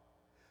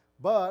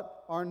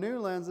 but our new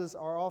lenses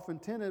are often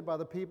tinted by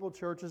the people,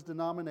 churches,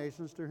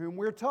 denominations to whom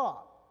we're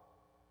taught.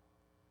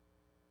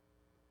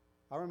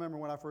 I remember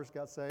when I first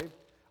got saved,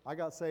 I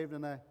got saved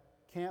in a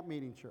camp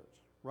meeting church,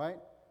 right?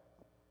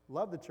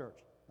 Loved the church.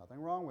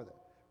 Nothing wrong with it,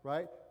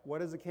 right?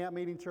 What is a camp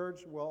meeting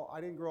church? Well, I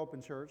didn't grow up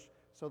in church,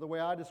 so the way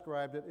I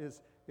described it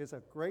is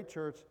a great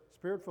church,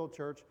 spirit-filled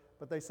church,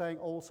 but they sang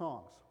old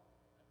songs.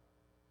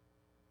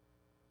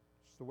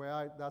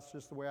 That's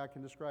just the way I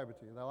can describe it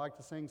to you. They like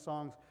to sing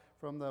songs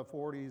from the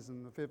 40s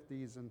and the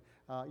 50s, and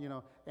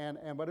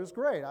but it was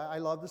great. I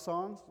love the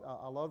songs.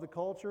 I love the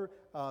culture.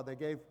 They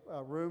gave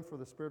room for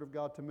the Spirit of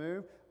God to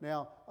move.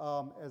 Now,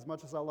 as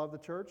much as I love the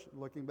church,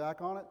 looking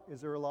back on it, is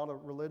there a lot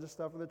of religious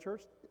stuff in the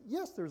church?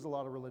 Yes, there's a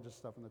lot of religious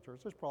stuff in the church.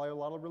 There's probably a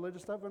lot of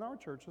religious stuff in our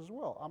church as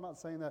well. I'm not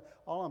saying that.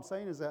 All I'm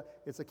saying is that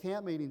it's a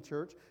camp meeting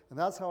church, and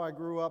that's how I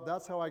grew up.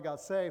 That's how I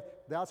got saved.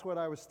 That's what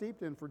I was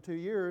steeped in for 2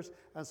 years.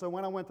 And so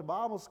when I went to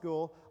Bible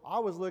school, I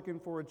was looking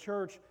for a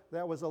church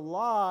that was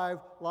alive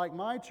like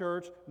my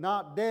church,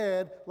 not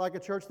dead like a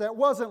church that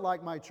wasn't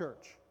like my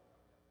church.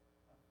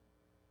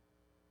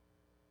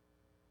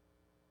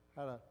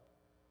 Had a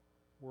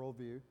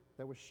worldview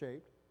that was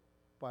shaped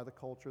by the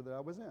culture that I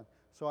was in.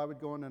 So I would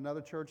go in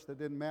another church that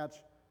didn't match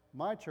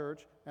my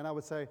church, and I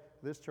would say,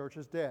 this church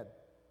is dead.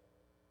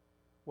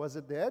 Was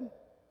it dead?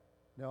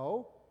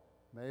 No.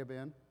 May have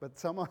been, but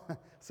some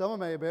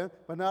may have been,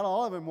 but not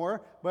all of them were.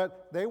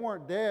 But they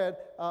weren't dead,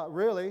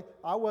 really.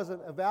 I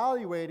wasn't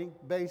evaluating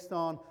based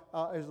on,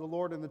 is the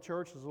Lord in the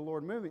church, is the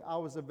Lord moving? I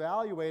was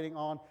evaluating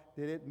on,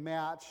 did it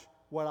match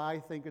what I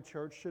think a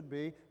church should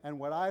be? And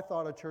what I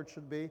thought a church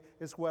should be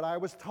is what I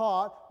was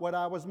taught, what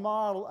I was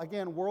modeled.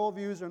 Again,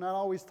 worldviews are not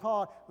always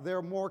taught.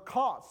 They're more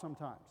caught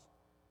sometimes.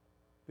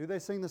 Do they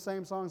sing the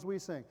same songs we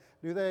sing?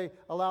 Do they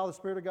allow the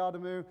Spirit of God to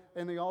move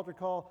in the altar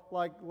call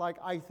like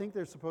I think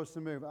they're supposed to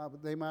move?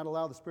 They might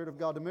allow the Spirit of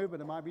God to move, but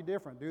it might be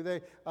different. Do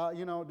they,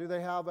 do they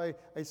have a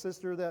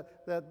sister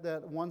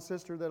that one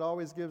sister that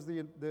always gives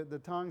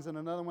the tongues and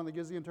another one that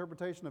gives the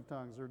interpretation of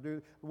tongues? Or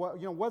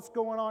what's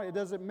going on?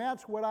 Does it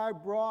match what I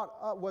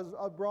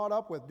was brought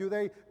up with? Do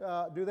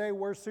they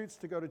wear suits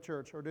to go to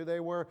church, or do they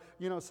wear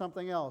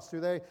something else?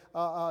 Do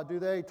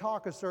they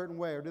talk a certain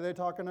way, or do they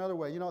talk another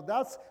way?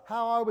 That's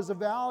how I was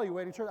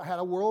evaluating church. I had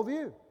a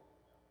worldview.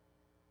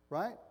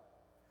 Right?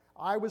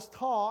 I was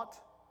taught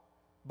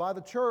by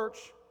the church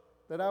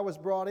that I was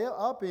brought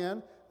up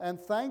in, and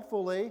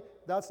thankfully,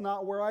 that's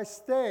not where I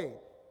stayed.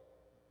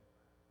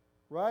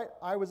 Right?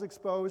 I was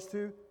exposed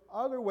to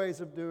other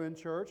ways of doing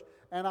church,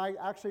 and I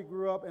actually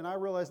grew up, and I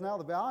realize now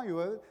the value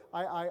of it.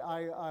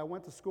 I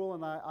went to school,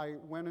 and I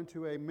went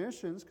into a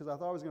missions, because I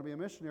thought I was going to be a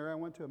missionary. I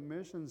went to a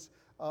missions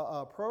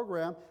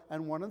program,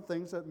 and one of the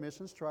things that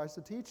missions tries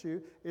to teach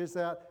you is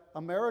that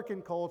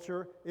American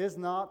culture is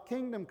not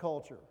kingdom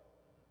culture.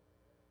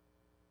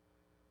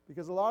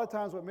 Because a lot of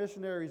times what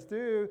missionaries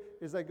do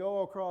is they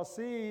go across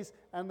seas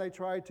and they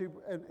try to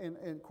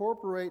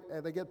incorporate,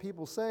 they get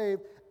people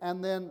saved,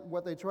 and then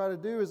what they try to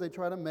do is they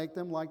try to make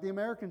them like the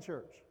American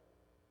church.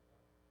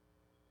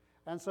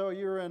 And so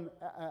you're in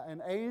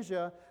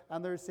Asia,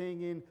 and they're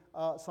singing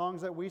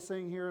songs that we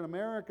sing here in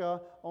America,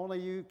 only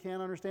you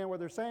can't understand what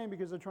they're saying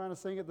because they're trying to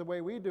sing it the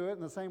way we do it,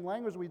 in the same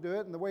language we do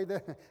it, and the way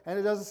and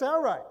it doesn't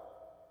sound right.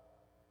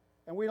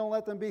 And we don't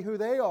let them be who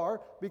they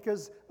are,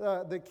 because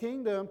the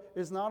kingdom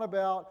is not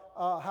about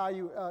how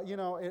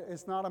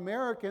it's not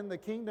American. The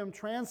kingdom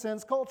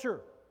transcends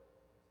culture.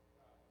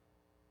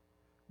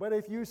 But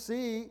if you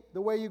see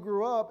the way you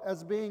grew up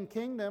as being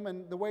kingdom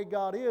and the way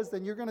God is,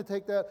 then you're going to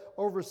take that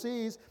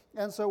overseas.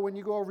 And so when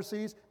you go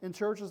overseas in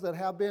churches that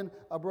have been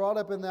brought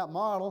up in that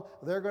model,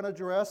 they're going to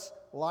dress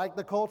like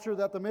the culture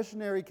that the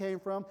missionary came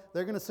from.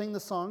 They're going to sing the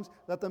songs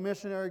that the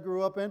missionary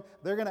grew up in.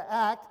 They're going to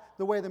act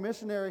the way the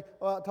missionary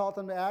taught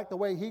them to act, the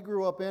way he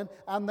grew up in.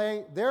 And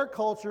their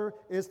culture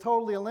is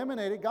totally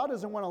eliminated. God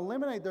doesn't want to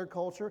eliminate their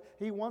culture.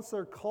 He wants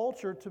their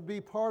culture to be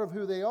part of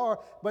who they are,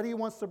 but He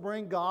wants to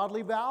bring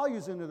godly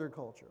values into their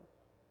culture.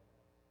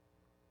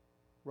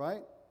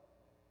 Right?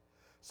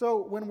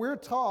 So when we're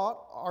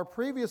taught our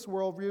previous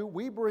worldview,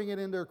 we bring it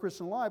into our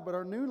Christian life, but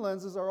our new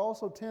lenses are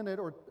also tinted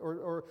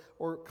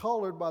or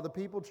colored by the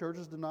people,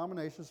 churches,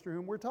 denominations through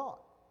whom we're taught.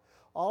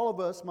 All of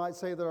us might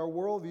say that our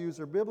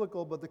worldviews are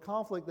biblical, but the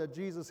conflict that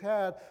Jesus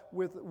had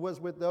was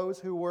with those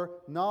who were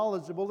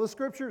knowledgeable of the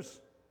Scriptures.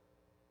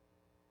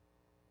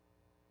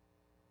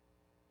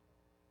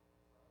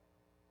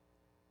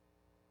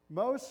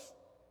 Most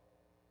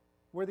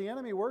where the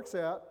enemy works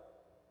at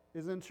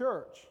is in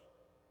church.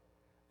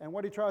 And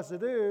what he tries to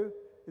do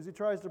is he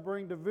tries to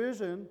bring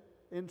division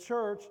in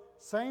church,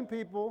 same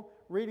people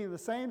reading the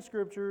same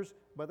Scriptures,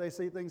 but they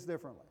see things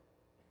differently.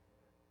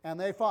 And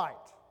they fight.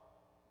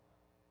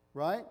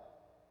 Right?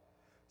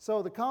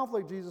 So the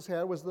conflict Jesus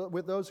had was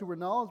with those who were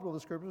knowledgeable of the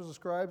Scriptures, the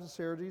scribes,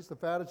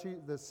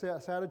 the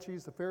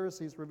Sadducees, the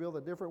Pharisees reveal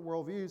that different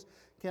worldviews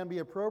can be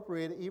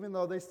appropriated even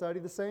though they study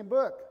the same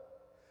book.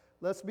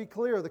 Let's be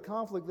clear, the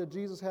conflict that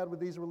Jesus had with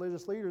these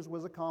religious leaders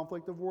was a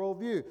conflict of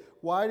worldview.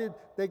 Why did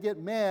they get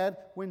mad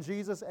when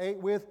Jesus ate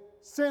with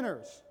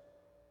sinners?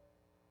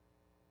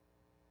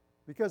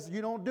 Because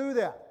you don't do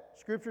that.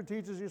 Scripture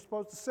teaches you're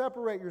supposed to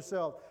separate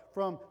yourself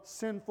from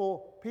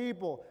sinful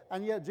people.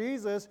 And yet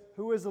Jesus,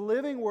 who is the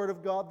living Word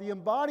of God, the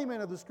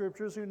embodiment of the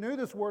Scriptures, who knew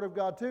this Word of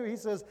God too, he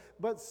says,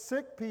 but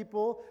sick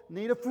people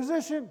need a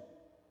physician.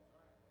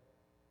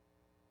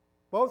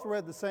 Both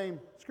read the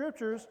same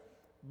Scriptures.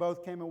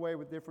 Both came away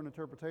with different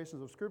interpretations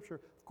of Scripture.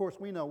 Of course,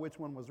 we know which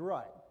one was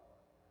right.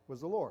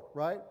 Was the Lord,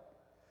 right?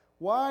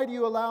 Why do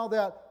you allow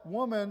that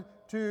woman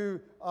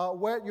to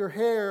wet your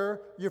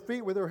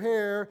feet with her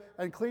hair,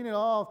 and clean it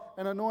off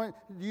and anoint?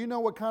 Do you know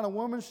what kind of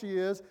woman she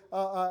is?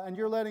 And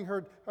you're letting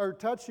her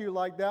touch you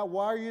like that.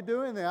 Why are you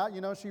doing that?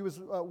 You know, she was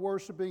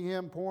worshiping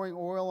him, pouring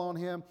oil on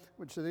him,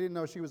 which they didn't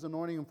know she was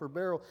anointing him for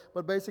burial.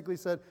 But basically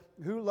said,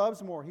 who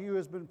loves more? He who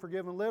has been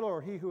forgiven little,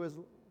 or he who has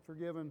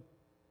forgiven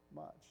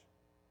much?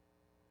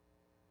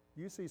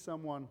 You see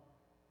someone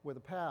with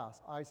a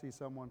past. I see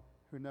someone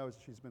who knows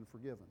she's been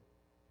forgiven.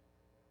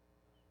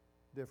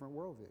 Different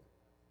worldview.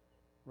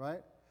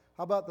 Right?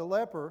 How about the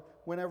leper?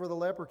 Whenever the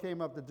leper came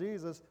up to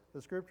Jesus,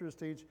 the Scriptures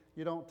teach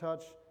you don't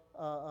touch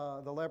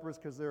the lepers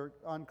because they're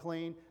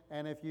unclean.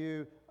 And if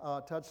you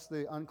touch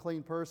the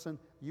unclean person,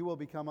 you will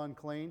become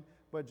unclean.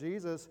 But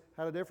Jesus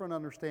had a different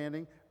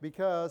understanding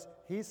because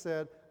he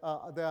said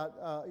that,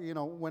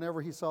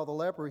 whenever he saw the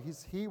leper,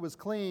 he was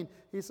clean.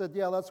 He said,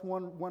 yeah, that's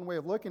one way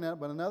of looking at it.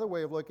 But another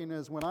way of looking at it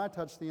is when I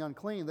touch the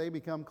unclean, they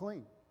become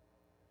clean.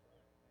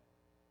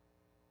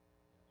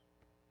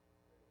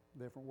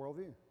 Different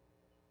worldview.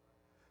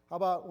 How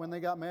about when they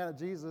got mad at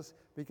Jesus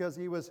because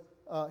he was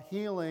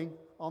healing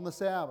on the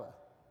Sabbath?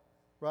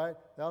 Right?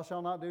 Thou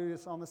shalt not do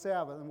this on the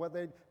Sabbath. And what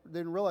they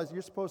didn't realize,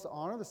 you're supposed to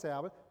honor the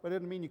Sabbath, but it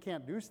didn't mean you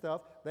can't do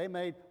stuff. They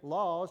made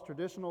laws,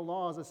 traditional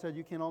laws that said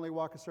you can only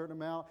walk a certain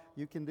amount.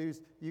 You can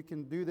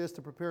do this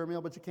to prepare a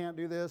meal, but you can't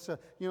do this.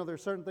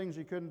 There's certain things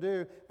you couldn't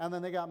do. And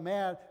then they got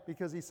mad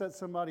because he set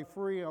somebody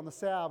free on the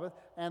Sabbath,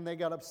 and they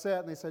got upset,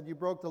 and they said, you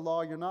broke the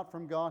law, you're not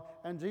from God.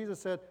 And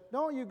Jesus said,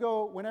 don't you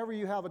go, whenever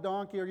you have a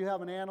donkey or you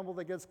have an animal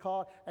that gets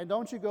caught, and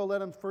don't you go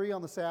let him free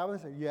on the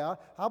Sabbath? They said, yeah.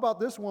 How about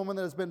this woman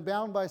that has been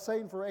bound by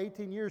Satan for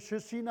 18 years?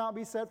 Should she not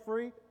be set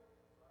free?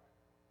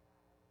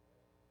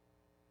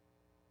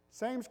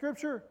 Same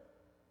Scripture.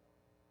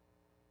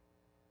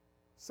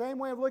 Same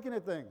way of looking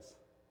at things.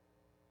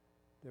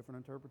 Different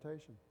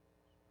interpretation.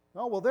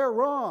 Oh, well, they're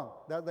wrong.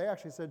 They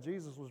actually said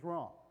Jesus was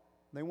wrong.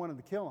 They wanted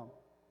to kill him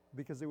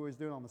because he was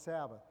doing it on the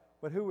Sabbath.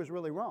 But who was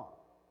really wrong?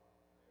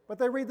 But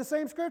they read the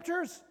same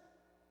Scriptures.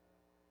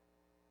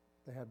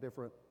 They had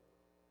different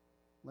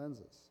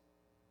lenses.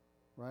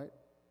 Right?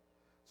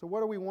 So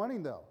what are we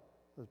wanting, though?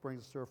 This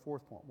brings us to our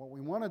fourth point. What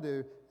we want to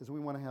do is we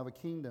want to have a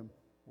kingdom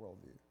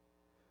worldview.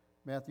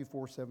 Matthew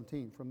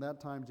 4:17. From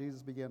that time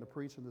Jesus began to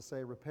preach and to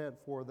say, repent,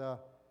 for the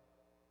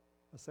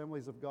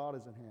assemblies of God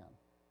is at hand.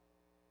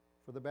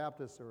 For the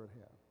Baptists are at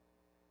hand.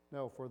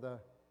 No, for the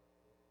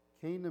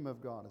kingdom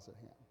of God is at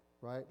hand.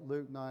 Right?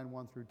 Luke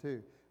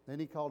 9:1-2. Then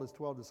he called his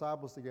 12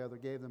 disciples together,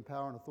 gave them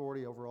power and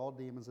authority over all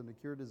demons and to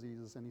cure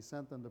diseases, and he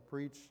sent them to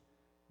preach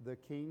the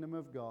kingdom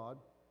of God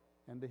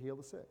and to heal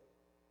the sick.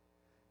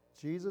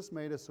 Jesus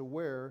made us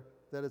aware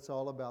that it's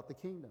all about the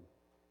kingdom.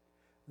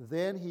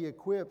 Then he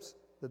equips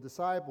the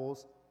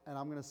disciples, and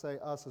I'm going to say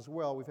us as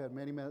well. We've had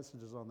many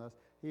messages on this.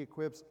 He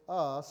equips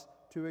us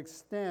to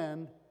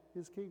extend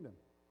his kingdom.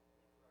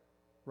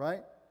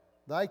 Right?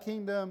 Thy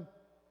kingdom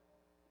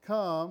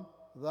come,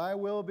 thy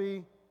will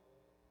be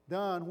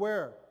done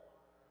where?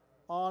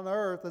 On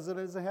earth as it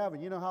is in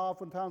heaven. You know how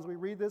oftentimes we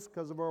read this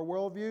because of our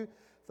worldview?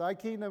 Thy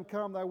kingdom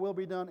come, thy will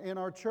be done in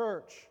our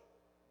church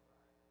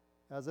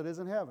as it is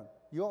in heaven.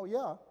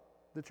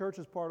 The church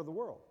is part of the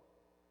world.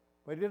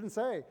 But he didn't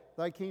say,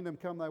 thy kingdom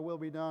come, thy will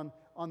be done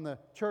on the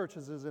church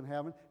as it is in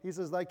heaven. He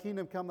says, thy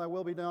kingdom come, thy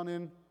will be done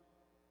in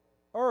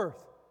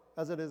earth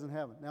as it is in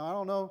heaven. Now, I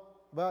don't know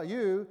about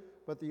you,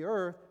 but the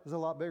earth is a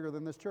lot bigger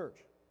than this church.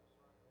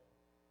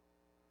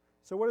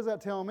 So what does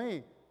that tell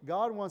me?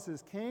 God wants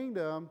his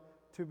kingdom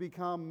to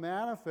become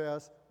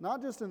manifest,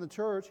 not just in the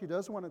church. He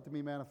does want it to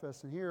be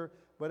manifest in here,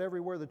 but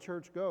everywhere the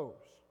church goes.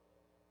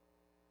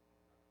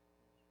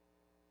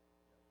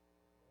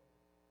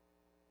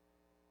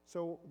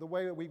 So the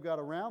way that we've got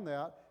around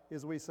that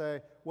is we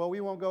say, well,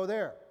 we won't go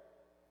there.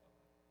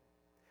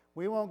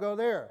 We won't go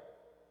there.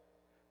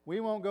 We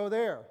won't go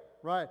there.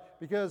 Right?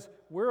 Because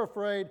we're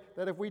afraid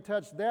that if we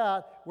touch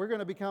that, we're going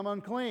to become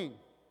unclean.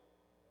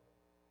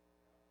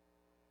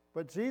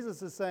 But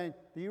Jesus is saying,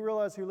 do you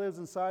realize who lives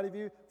inside of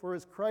you? For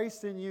is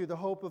Christ in you, the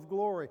hope of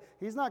glory.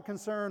 He's not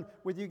concerned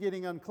with you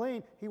getting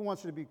unclean. He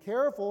wants you to be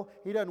careful.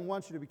 He doesn't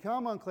want you to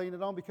become unclean and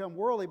don't become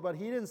worldly, but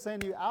He didn't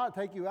send you out,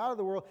 take you out of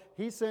the world.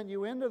 He sent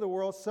you into the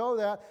world so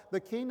that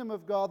the kingdom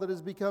of God that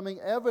is becoming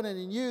evident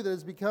in you, that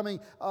is becoming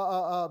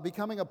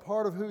a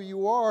part of who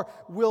you are,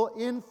 will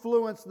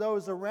influence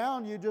those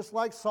around you just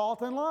like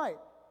salt and light.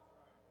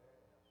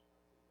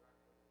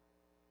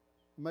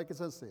 Making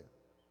sense to you?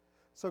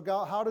 So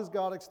God, how does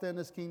God extend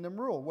His kingdom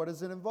rule? What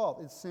does it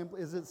involve?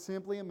 Is it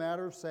simply a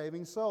matter of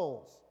saving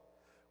souls?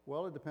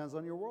 Well, it depends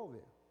on your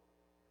worldview.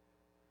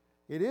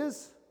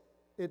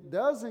 It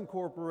does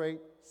incorporate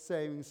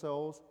saving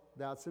souls.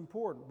 That's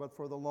important. But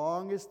for the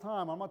longest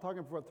time, I'm not talking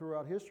about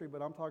throughout history,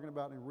 but I'm talking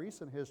about in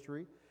recent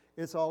history,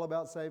 it's all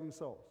about saving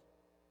souls.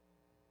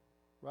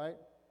 Right?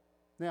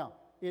 Now,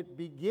 it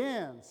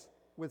begins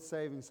with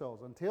saving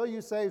souls. Until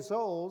you save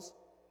souls,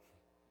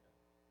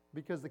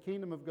 because the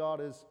kingdom of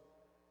God is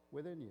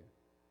within you.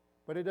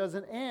 But it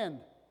doesn't end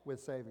with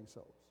saving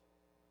souls.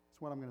 That's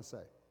what I'm going to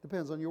say.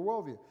 Depends on your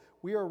worldview.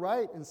 We are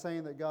right in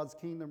saying that God's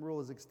kingdom rule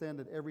is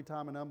extended every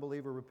time an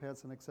unbeliever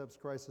repents and accepts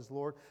Christ as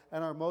Lord,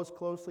 and are most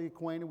closely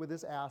acquainted with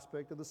this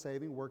aspect of the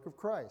saving work of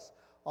Christ.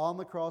 On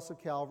the cross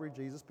of Calvary,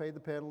 Jesus paid the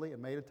penalty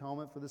and made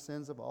atonement for the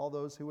sins of all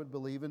those who would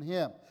believe in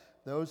Him.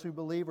 Those who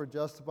believe are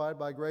justified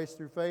by grace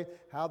through faith,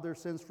 have their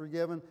sins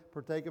forgiven,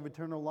 partake of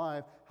eternal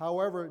life.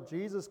 However,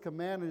 Jesus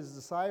commanded His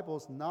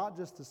disciples not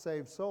just to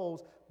save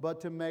souls,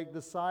 but to make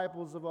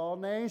disciples of all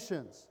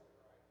nations.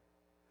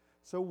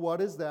 So what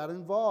does that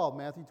involve?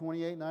 Matthew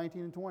 28,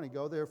 19 and 20.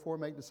 Go therefore,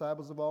 make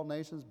disciples of all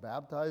nations,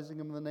 baptizing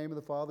them in the name of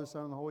the Father,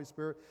 Son, and the Holy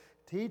Spirit,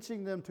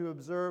 teaching them to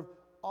observe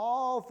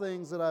all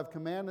things that I've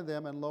commanded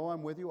them, and lo,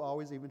 I'm with you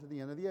always, even to the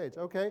end of the age.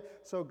 Okay,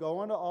 so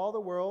go into all the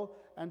world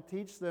and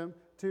teach them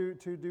to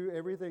do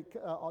everything,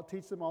 I'll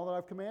teach them all that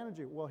I've commanded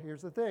you. Well,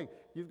 here's the thing.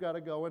 You've got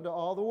to go into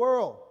all the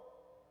world.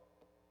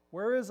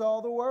 Where is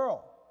all the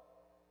world?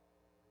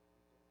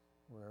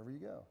 Wherever you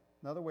go.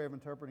 Another way of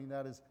interpreting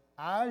that is,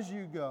 as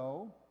you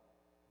go,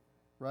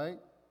 right,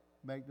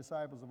 make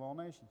disciples of all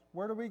nations.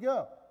 Where do we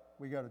go?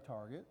 We go to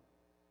Target.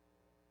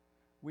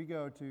 We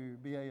go to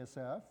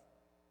BASF.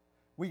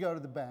 We go to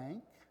the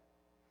bank.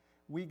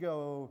 We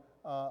go,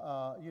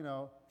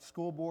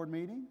 school board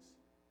meetings.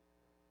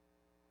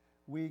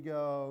 We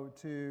go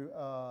to,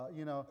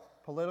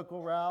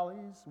 political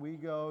rallies. We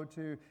go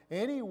to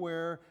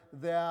anywhere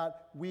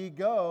that we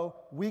go,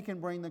 we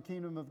can bring the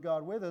kingdom of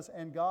God with us,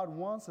 and God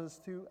wants us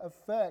to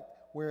affect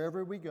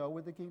wherever we go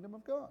with the kingdom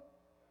of God.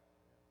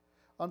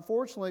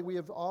 Unfortunately, we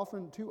have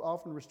too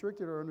often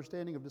restricted our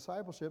understanding of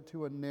discipleship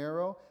to a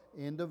narrow,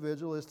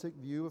 individualistic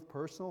view of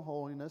personal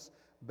holiness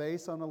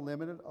based on a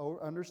limited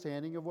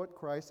understanding of what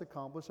Christ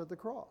accomplished at the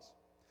cross.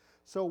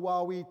 So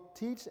while we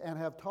teach and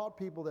have taught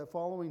people that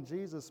following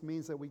Jesus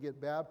means that we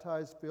get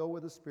baptized, filled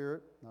with the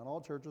Spirit, not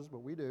all churches, but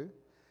we do,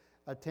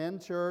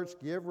 attend church,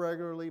 give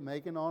regularly,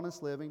 make an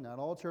honest living, not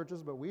all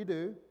churches, but we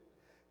do,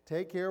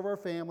 take care of our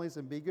families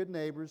and be good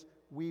neighbors,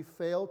 we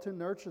fail to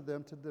nurture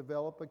them to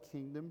develop a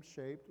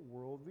kingdom-shaped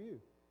worldview.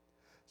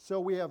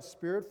 So we have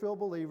Spirit-filled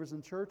believers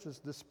in churches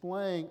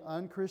displaying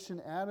unchristian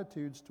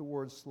attitudes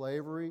towards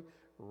slavery,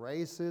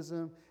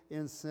 racism,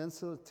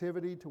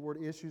 insensitivity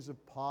toward issues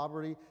of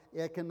poverty,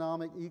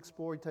 economic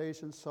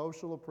exploitation,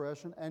 social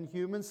oppression, and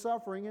human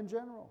suffering in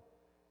general,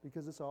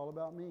 because it's all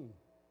about me.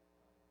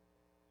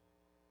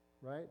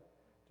 Right?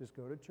 Just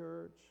go to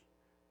church,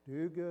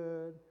 do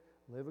good,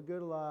 live a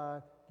good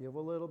life, give a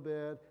little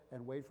bit,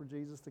 and wait for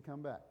Jesus to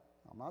come back.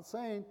 I'm not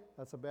saying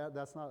that's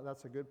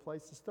a good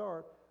place to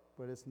start,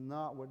 but it's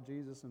not what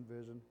Jesus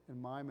envisioned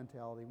in my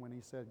mentality when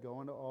He said,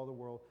 go into all the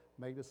world,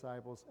 make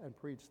disciples, and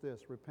preach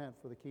this, repent,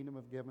 for the kingdom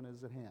of heaven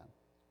is at hand.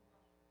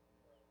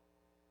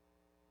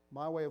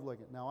 My way of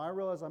looking. Now, I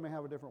realize I may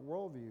have a different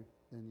worldview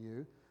than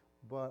you,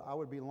 but I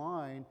would be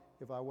lying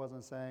if I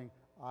wasn't saying,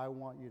 I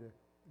want you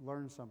to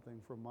learn something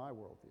from my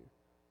worldview,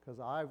 because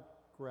I've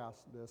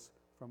grasped this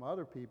from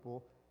other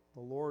people.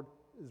 The Lord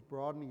is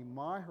broadening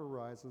my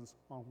horizons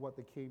on what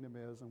the kingdom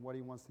is and what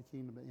He wants the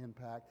kingdom to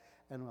impact,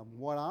 and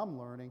what I'm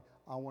learning,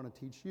 I want to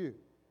teach you.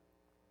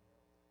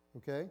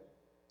 Okay?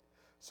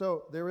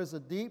 So there is a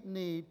deep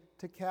need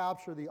to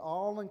capture the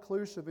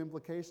all-inclusive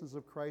implications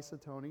of Christ's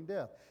atoning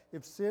death.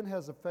 If sin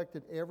has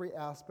affected every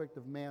aspect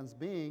of man's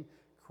being,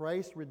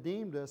 Christ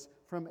redeemed us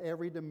from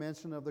every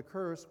dimension of the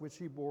curse which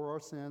He bore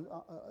our sin,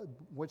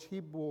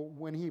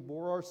 when He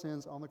bore our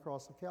sins on the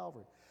cross of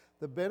Calvary.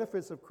 The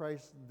benefits of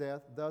Christ's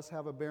death thus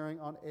have a bearing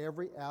on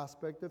every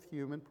aspect of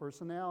human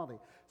personality.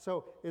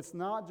 So it's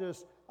not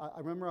just, I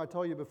remember I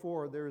told you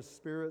before, there's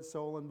spirit,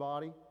 soul, and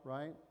body,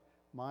 right?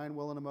 Mind,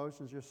 will, and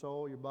emotions, your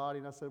soul, your body.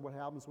 And I said what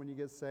happens when you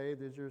get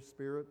saved is your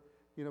spirit,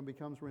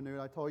 becomes renewed.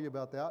 I told you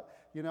about that,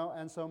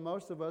 And so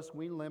most of us,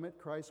 we limit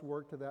Christ's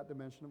work to that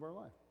dimension of our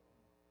life.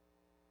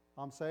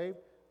 I'm saved,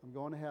 I'm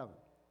going to heaven,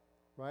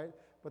 right?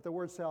 But the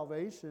word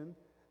salvation,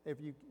 if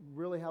you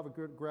really have a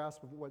good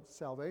grasp of what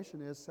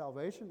salvation is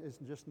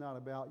just not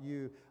about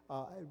you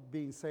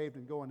being saved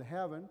and going to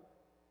heaven.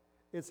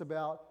 It's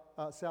about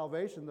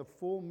salvation. The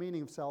full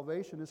meaning of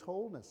salvation is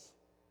wholeness.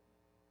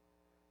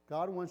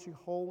 God wants you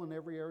whole in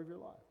every area of your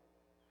life.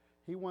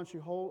 He wants you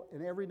whole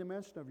in every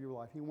dimension of your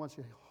life. He wants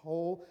you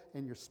whole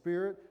in your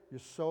spirit, your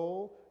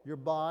soul, your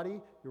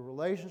body, your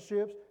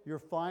relationships, your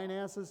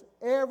finances,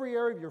 every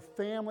area of your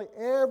family,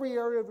 every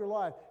area of your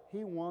life.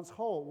 He wants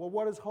whole. Well,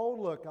 what does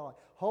whole look like?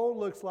 Whole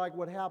looks like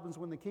what happens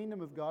when the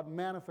kingdom of God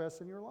manifests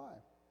in your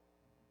life.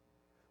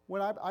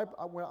 When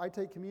I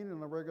take communion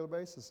on a regular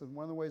basis, and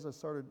one of the ways I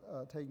started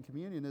taking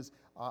communion is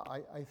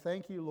I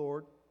thank you,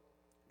 Lord,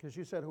 because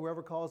you said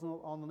whoever calls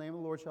on the name of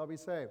the Lord shall be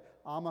saved.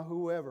 I'm a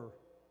whoever.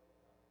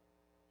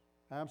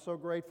 I'm so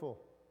grateful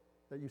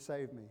that you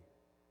saved me.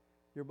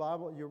 Your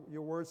Bible,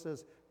 your word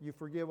says you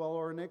forgive all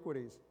our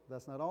iniquities.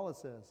 That's not all it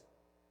says.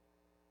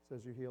 It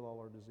says you heal all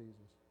our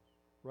diseases.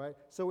 Right?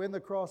 So in the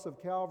cross of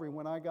Calvary,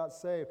 when I got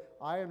saved,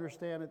 I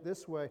understand it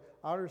this way.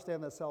 I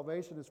understand that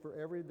salvation is for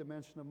every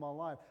dimension of my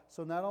life.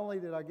 So not only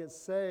did I get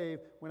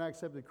saved when I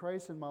accepted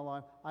Christ in my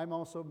life, I'm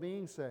also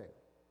being saved.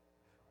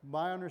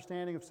 My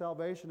understanding of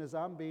salvation is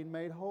I'm being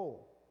made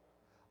whole.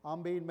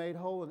 I'm being made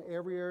whole in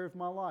every area of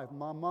my life,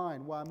 my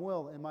mind, my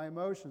will, and my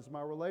emotions,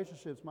 my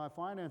relationships, my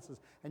finances.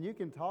 And you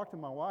can talk to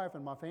my wife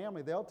and my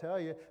family. They'll tell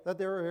you that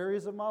there are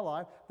areas of my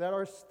life that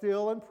are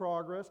still in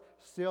progress,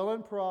 still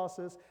in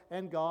process,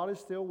 and God is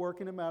still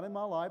working them out in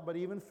my life. But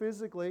even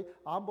physically,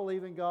 I'm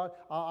believing God.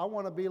 I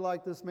want to be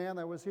like this man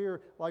that was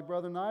here, like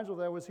Brother Nigel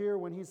that was here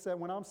when he said,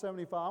 when I'm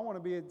 75, I want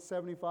to be at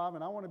 75,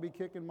 and I want to be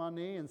kicking my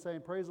knee and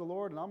saying, praise the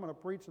Lord, and I'm going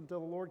to preach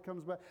until the Lord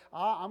comes back.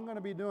 I'm going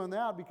to be doing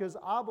that because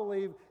I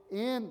believe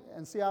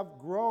and see, I've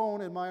grown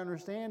in my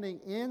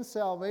understanding in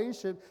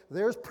salvation.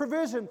 There's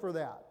provision for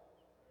that.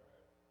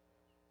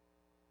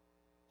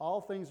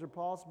 All things are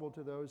possible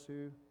to those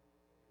who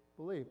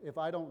believe. If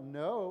I don't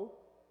know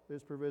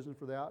there's provision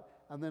for that,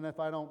 and then if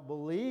I don't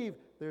believe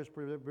there's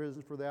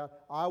provision for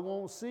that, I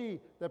won't see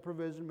that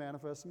provision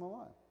manifest in my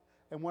life.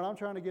 And what I'm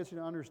trying to get you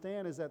to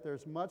understand is that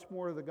there's much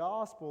more to the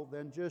gospel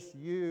than just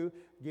you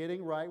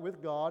getting right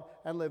with God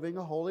and living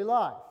a holy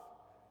life.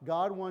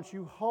 God wants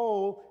you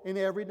whole in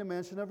every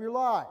dimension of your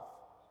life.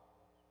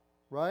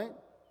 Right?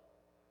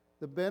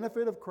 The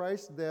benefit of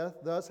Christ's death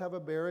thus has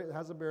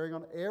a bearing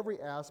on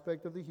every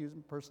aspect of the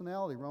human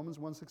personality. Romans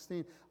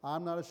 1:16,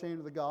 I'm not ashamed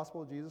of the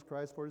gospel of Jesus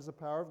Christ, for it is the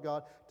power of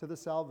God to the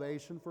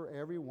salvation for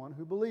everyone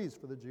who believes,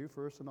 for the Jew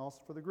first and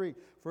also for the Greek.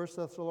 1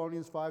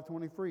 Thessalonians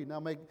 5:23,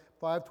 now make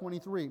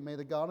 5:23, may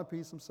the God of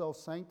peace himself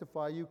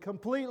sanctify you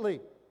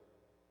completely.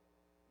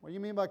 What do you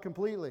mean by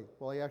completely?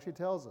 Well, he actually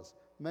tells us,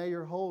 may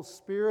your whole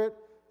spirit,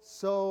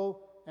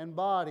 soul, and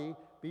body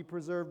be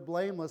preserved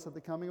blameless at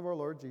the coming of our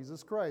Lord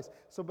Jesus Christ.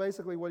 So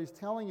basically what he's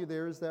telling you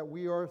there is that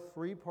we are a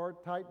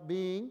three-part type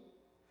being,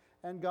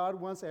 and God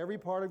wants every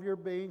part of your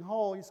being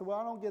whole. You say, well,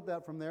 I don't get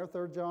that from there.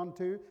 3 John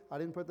 2, I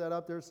didn't put that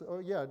up there. So, oh,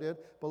 yeah, I did.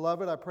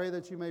 Beloved, I pray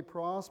that you may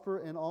prosper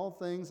in all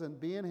things and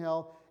be in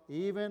health,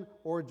 even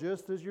or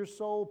just as your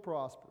soul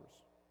prospers.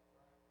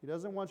 He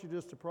doesn't want you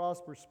just to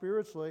prosper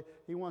spiritually.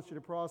 He wants you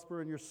to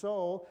prosper in your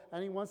soul,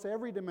 and he wants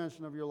every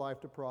dimension of your life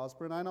to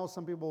prosper. And I know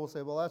some people will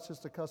say, well, that's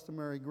just a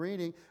customary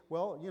greeting.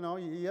 Well,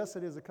 yes,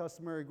 it is a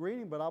customary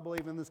greeting, but I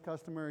believe in this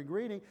customary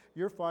greeting,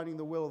 you're finding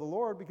the will of the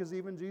Lord, because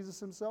even Jesus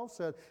himself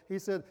said, he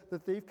said, the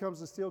thief comes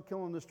to steal,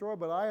 kill, and destroy,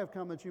 but I have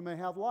come that you may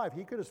have life.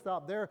 He could have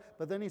stopped there,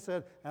 but then he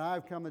said, and I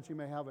have come that you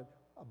may have it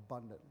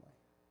abundantly.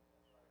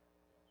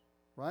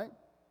 Right?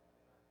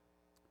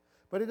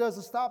 But it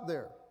doesn't stop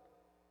there.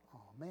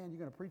 Man, you're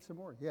going to preach some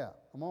more? Yeah,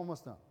 I'm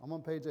almost done. I'm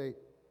on page 8.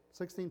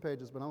 16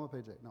 pages, but I'm on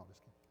page 8. No,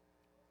 just kidding.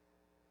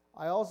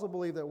 I also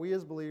believe that we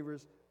as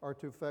believers are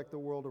to affect the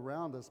world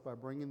around us by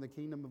bringing the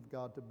kingdom of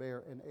God to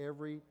bear in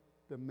every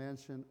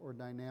dimension or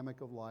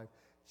dynamic of life,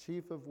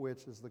 chief of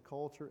which is the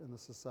culture and the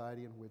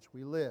society in which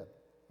we live.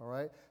 All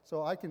right?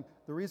 So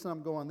the reason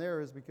I'm going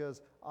there is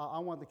because I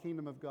want the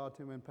kingdom of God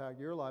to impact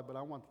your life, but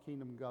I want the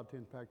kingdom of God to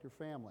impact your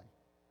family.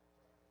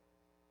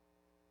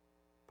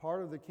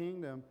 Part of the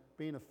kingdom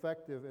being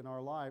effective in our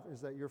life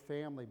is that your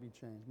family be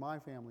changed, my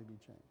family be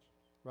changed,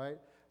 right?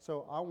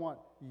 So I want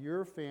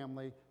your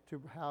family to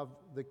have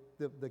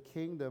the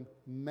kingdom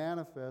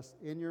manifest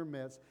in your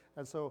midst.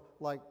 And so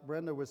like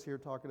Brenda was here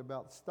talking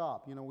about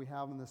stop. We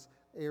have in this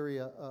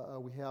area,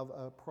 we have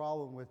a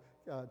problem with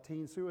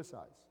teen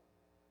suicides,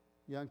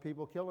 young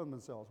people killing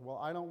themselves. Well,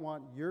 I don't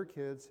want your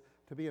kids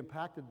to be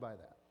impacted by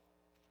that.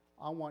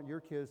 I want your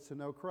kids to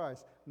know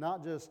Christ.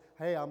 Not just,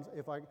 hey,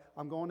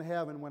 I'm going to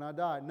heaven when I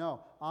die.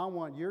 No, I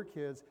want your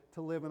kids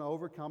to live an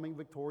overcoming,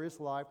 victorious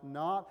life,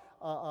 not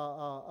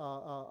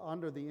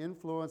under the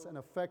influence and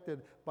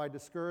affected by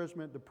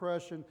discouragement,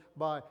 depression,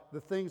 by the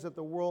things that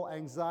the world,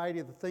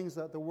 anxiety, the things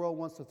that the world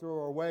wants to throw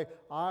our way.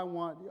 I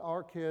want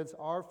our kids,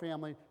 our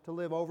family, to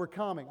live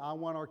overcoming. I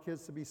want our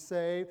kids to be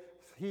saved,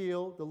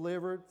 healed,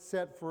 delivered,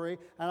 set free,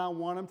 and I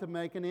want them to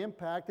make an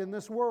impact in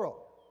this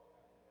world.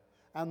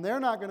 And they're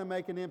not going to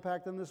make an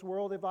impact in this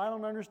world if I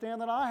don't understand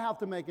that I have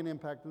to make an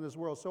impact in this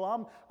world. So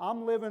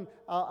I'm living.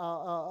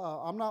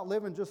 I'm not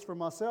living just for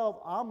myself.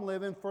 I'm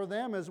living for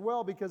them as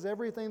well, because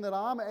everything that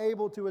I'm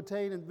able to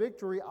attain in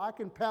victory, I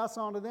can pass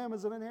on to them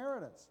as an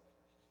inheritance.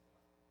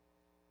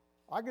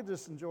 I could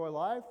just enjoy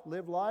life,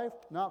 live life,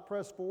 not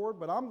press forward,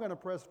 but I'm going to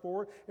press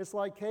forward. It's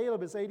like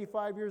Caleb is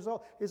 85 years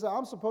old. He said,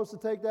 I'm supposed to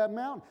take that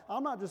mountain.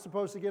 I'm not just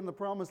supposed to get in the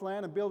promised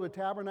land and build a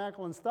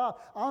tabernacle and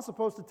stop. I'm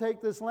supposed to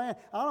take this land.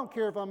 I don't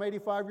care if I'm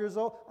 85 years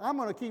old. I'm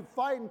going to keep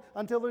fighting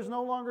until there's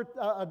no longer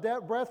a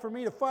breath for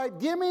me to fight.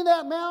 Give me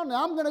that mountain.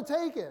 I'm going to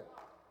take it.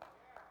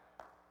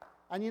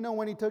 And you know,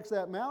 when he took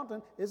that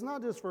mountain, it's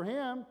not just for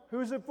him.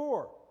 Who's it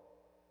for?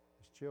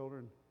 His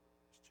children,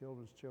 his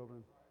children's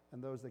children,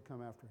 and those that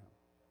come after him.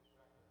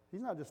 He's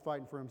not just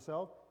fighting for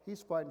himself.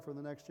 He's fighting for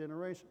the next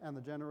generation and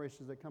the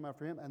generations that come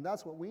after him. And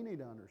that's what we need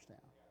to understand.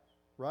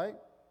 Right?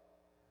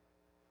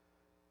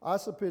 I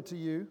submit to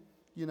you,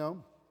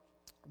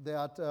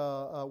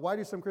 that why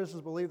do some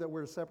Christians believe that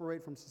we're to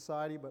separate from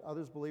society, but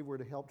others believe we're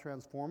to help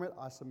transform it?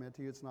 I submit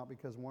to you it's not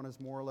because one is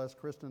more or less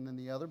Christian than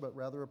the other, but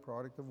rather a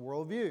product of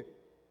worldview,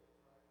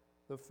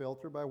 the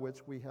filter by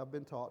which we have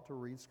been taught to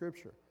read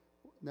Scripture.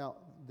 Now,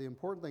 the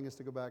important thing is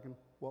to go back and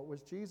what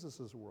was Jesus'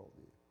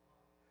 worldview?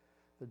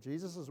 That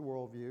Jesus'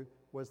 worldview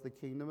was the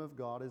kingdom of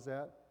God is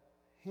at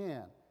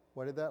hand.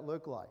 What did that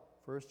look like?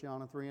 1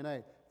 John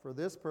 3:8. For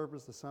this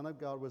purpose the Son of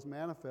God was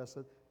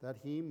manifested, that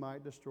he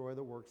might destroy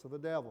the works of the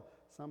devil.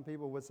 Some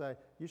people would say,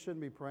 you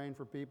shouldn't be praying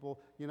for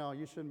people. You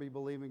shouldn't be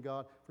believing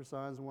God for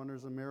signs,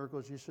 wonders, and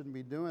miracles. You shouldn't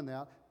be doing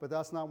that. But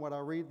that's not what I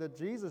read that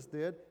Jesus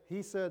did.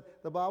 He said,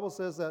 the Bible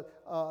says that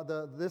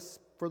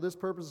for this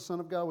purpose the Son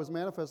of God was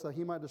manifest, that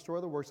he might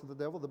destroy the works of the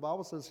devil. The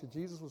Bible says that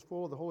Jesus was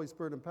full of the Holy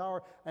Spirit and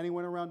power, and he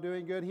went around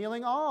doing good,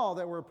 healing all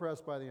that were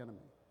oppressed by the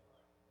enemy.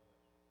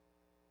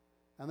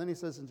 And then he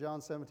says in John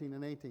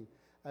 17:18,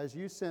 as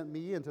you sent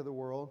me into the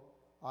world,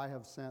 I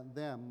have sent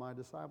them, my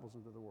disciples,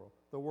 into the world.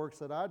 The works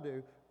that I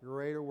do,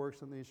 greater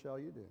works than these shall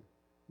you do.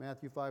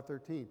 Matthew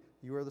 5:13,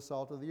 you are the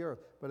salt of the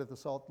earth. But if the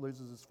salt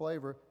loses its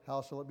flavor,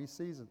 how shall it be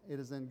seasoned? It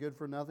is then good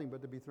for nothing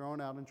but to be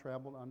thrown out and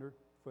trampled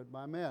underfoot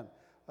by men.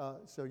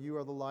 So you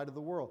are the light of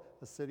the world.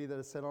 A city that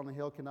is set on a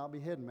hill cannot be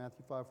hidden.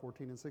 Matthew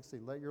 5:14 and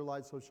 16. Let your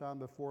light so shine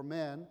before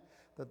men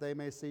that they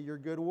may see your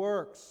good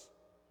works.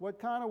 What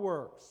kind of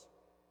works?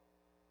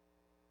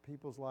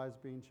 People's lives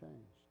being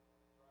changed.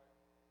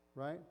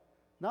 Right?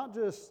 Not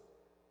just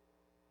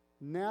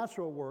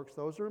natural works.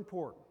 Those are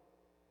important.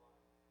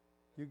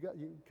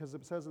 Because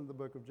it says in the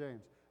book of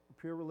James,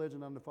 pure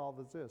religion undefiled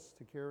is this,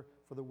 to care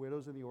for the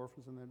widows and the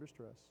orphans in their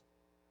distress,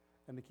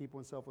 and to keep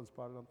oneself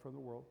unspotted from the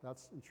world.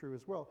 That's true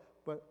as well.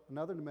 But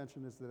another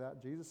dimension is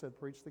that Jesus said,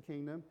 preach the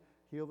kingdom,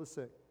 heal the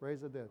sick,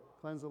 raise the dead,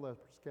 cleanse the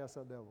lepers, cast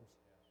out devils.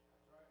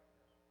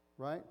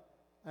 Right?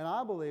 And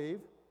I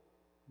believe,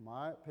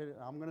 my opinion,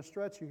 I'm going to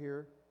stretch you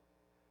here,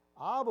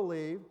 I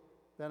believe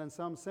that in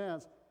some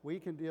sense we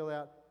can deal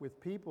that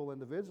with people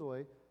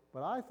individually,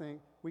 but I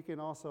think we can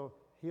also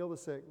heal the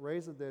sick,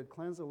 raise the dead,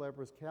 cleanse the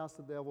lepers, cast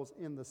the devils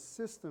in the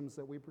systems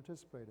that we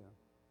participate in.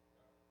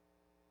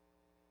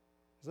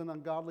 There's an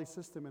ungodly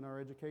system in our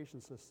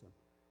education system.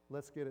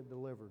 Let's get it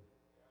delivered.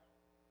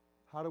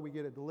 How do we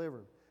get it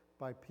delivered?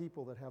 By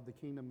people that have the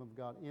kingdom of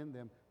God in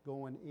them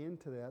going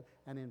into that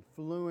and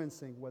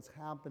influencing what's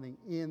happening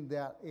in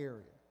that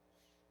area.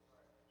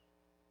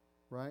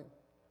 Right?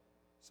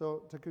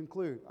 So to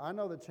conclude, I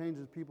know that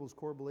changing people's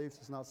core beliefs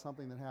is not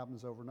something that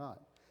happens overnight.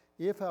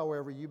 If,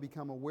 however, you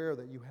become aware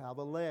that you have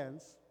a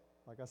lens,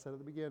 like I said at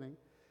the beginning,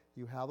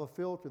 you have a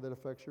filter that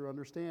affects your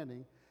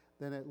understanding,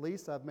 then at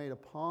least I've made a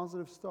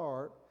positive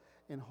start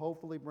in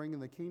hopefully bringing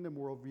the kingdom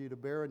worldview to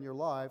bear in your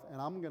life. And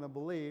I'm going to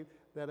believe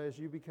that as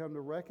you become to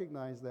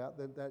recognize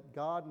that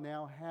God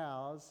now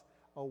has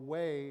a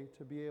way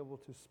to be able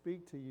to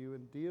speak to you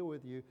and deal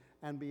with you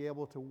and be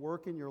able to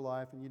work in your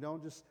life, and you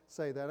don't just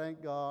say that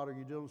ain't God, or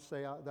you don't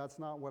say that's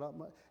not what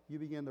you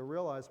begin to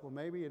realize, well,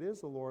 maybe it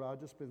is the Lord. I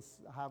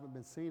haven't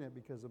been seeing it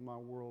because of my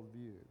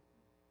worldview.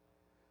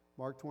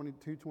 Mark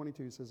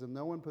 22:22 says, and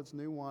no one puts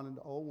new wine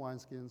into old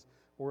wineskins,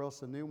 or else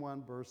the new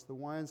wine bursts the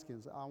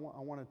wineskins. I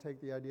want to take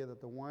the idea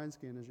that the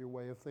wineskin is your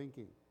way of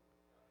thinking.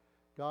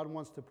 God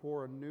wants to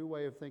pour a new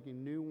way of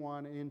thinking, new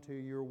wine into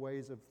your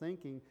ways of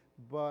thinking,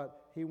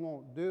 but he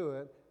won't do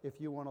it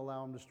if you won't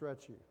allow him to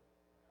stretch you.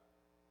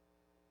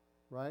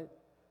 Right?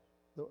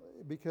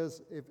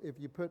 Because if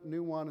you put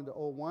new wine into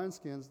old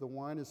wineskins, the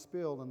wine is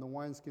spilled and the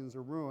wineskins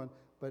are ruined,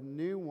 but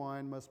new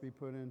wine must be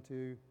put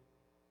into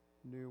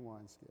new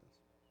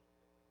wineskins.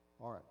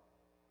 All right.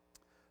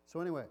 So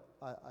anyway,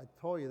 I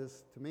told you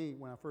this, to me,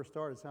 when I first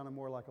started, it sounded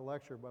more like a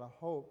lecture, but I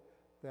hope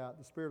that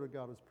the Spirit of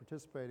God is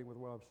participating with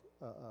what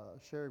I'm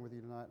sharing with you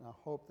tonight, and I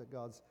hope that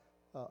God's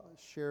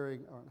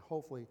sharing, or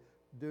hopefully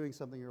doing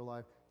something in your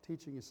life,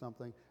 teaching you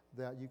something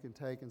that you can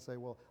take and say,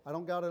 well, I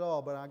don't got it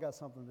all, but I got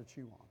something to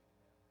chew on,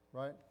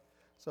 right?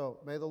 So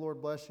may the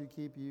Lord bless you,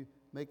 keep you,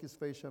 make His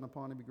face shine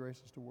upon you, be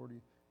gracious toward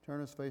you,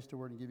 turn His face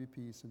toward you, and give you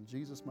peace. In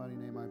Jesus' mighty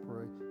name I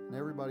pray. And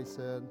everybody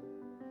said,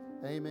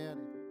 amen.